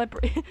autumn.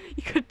 celebrity.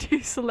 You could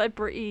do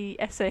Celebrity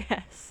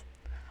SAS.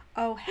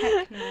 Oh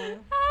heck no!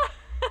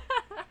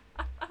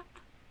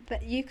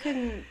 But you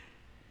can.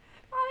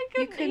 I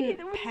You couldn't couldn't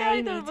either.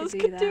 pay Neither me of to us do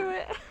could do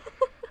that. it.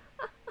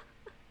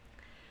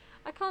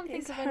 I can't think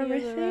It's of any other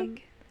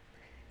horrific.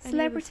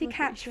 Celebrity celebrity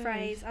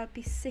catchphrase. shows. I'd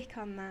be sick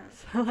on that.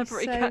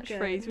 celebrity So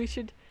catchphrase. good. We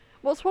should.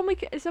 What's one we?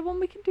 Is there one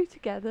we can do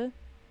together?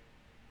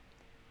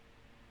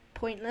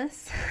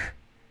 Pointless.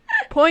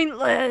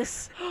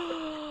 Pointless.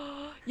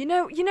 You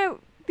know.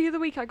 The other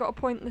week I got a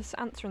pointless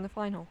answer in the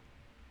final.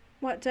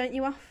 What, don't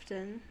you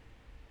often?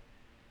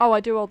 Oh, I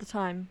do all the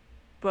time,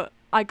 but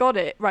I got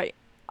it right.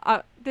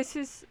 This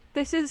is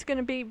going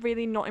to be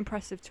really not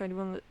impressive to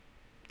anyone,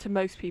 to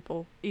most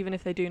people, even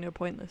if they do know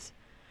Pointless.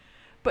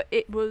 But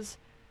it was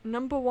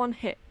number one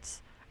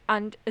hits,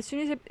 and as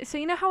soon as so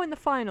you know how in the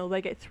final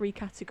they get 3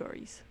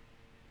 categories.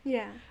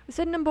 Yeah. I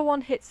said number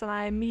one hits, and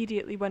I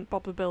immediately went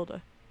Bob the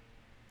Builder.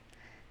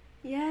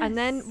 Yes. And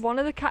then one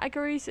of the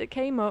categories that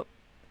came up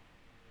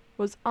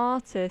was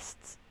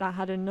artists that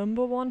had a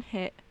number one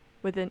hit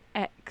with an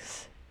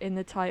X in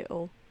the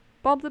title.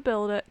 Bob the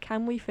Builder,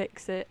 Can We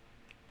Fix It?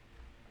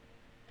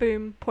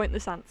 Boom,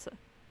 pointless answer.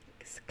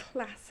 It's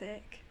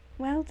classic.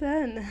 Well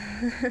done.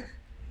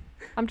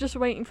 I'm just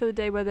waiting for the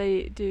day where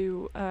they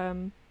do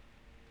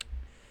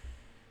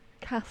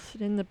cast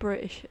in the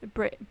British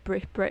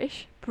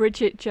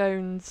Bridget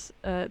Jones,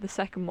 the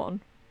second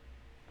one.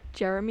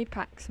 Jeremy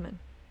Paxman.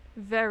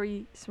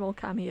 Very small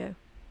cameo.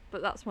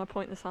 But that's my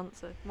pointless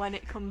answer when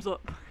it comes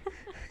up.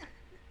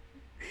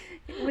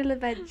 It will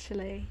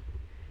eventually.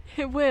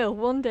 It will,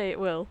 one day it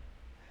will.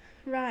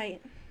 Right.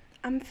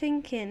 I'm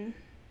thinking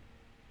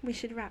we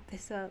should wrap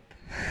this up.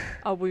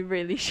 Oh, we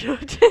really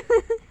should.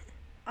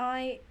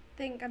 I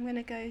think I'm going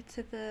to go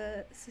to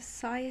the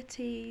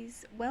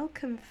Society's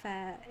welcome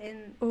fair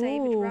in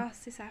David Ooh. Ross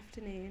this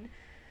afternoon,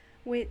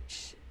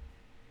 which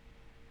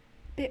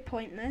bit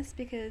pointless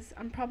because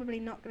I'm probably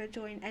not going to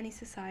join any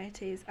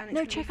societies, and it's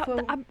No, gonna check be out.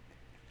 full,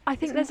 I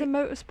think gonna there's a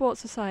motorsport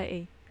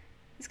society.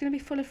 it's going to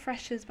be full of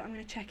freshers, but I'm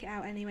going to check it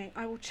out anyway.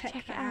 I will check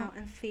Check that it out. out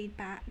and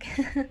feedback.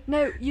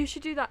 No, you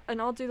should do that, and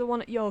I'll do the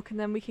one at York, and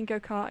then we can go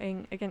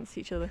karting against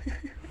each other.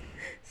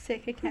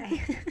 Sick,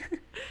 okay.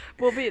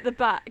 We'll be at the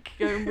back,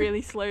 going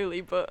really slowly,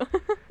 but...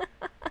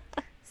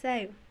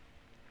 So,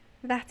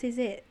 that is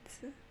it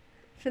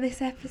for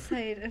this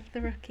episode of The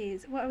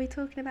Rookies. What are we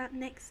talking about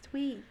next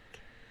week?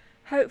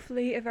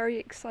 Hopefully a very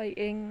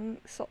exciting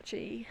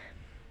Sochi.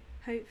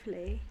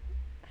 Hopefully.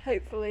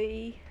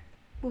 Hopefully.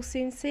 We'll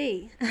soon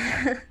see.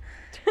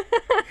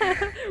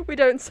 We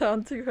don't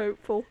sound too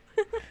hopeful.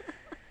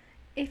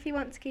 If you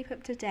want to keep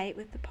up to date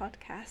with the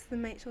podcast,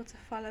 then make sure to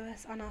follow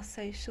us on our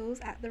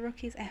socials at The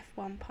Rookies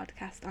F1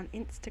 Podcast on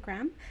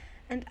Instagram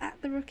and at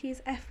The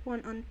Rookies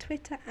F1 on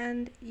Twitter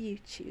and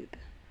YouTube.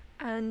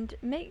 And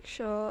make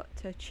sure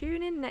to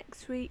tune in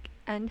next week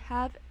and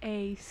have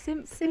a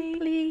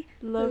Simply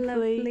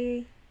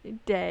lovely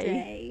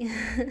day.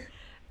 day.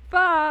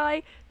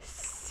 Bye.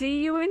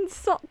 See you in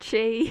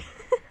Sochi.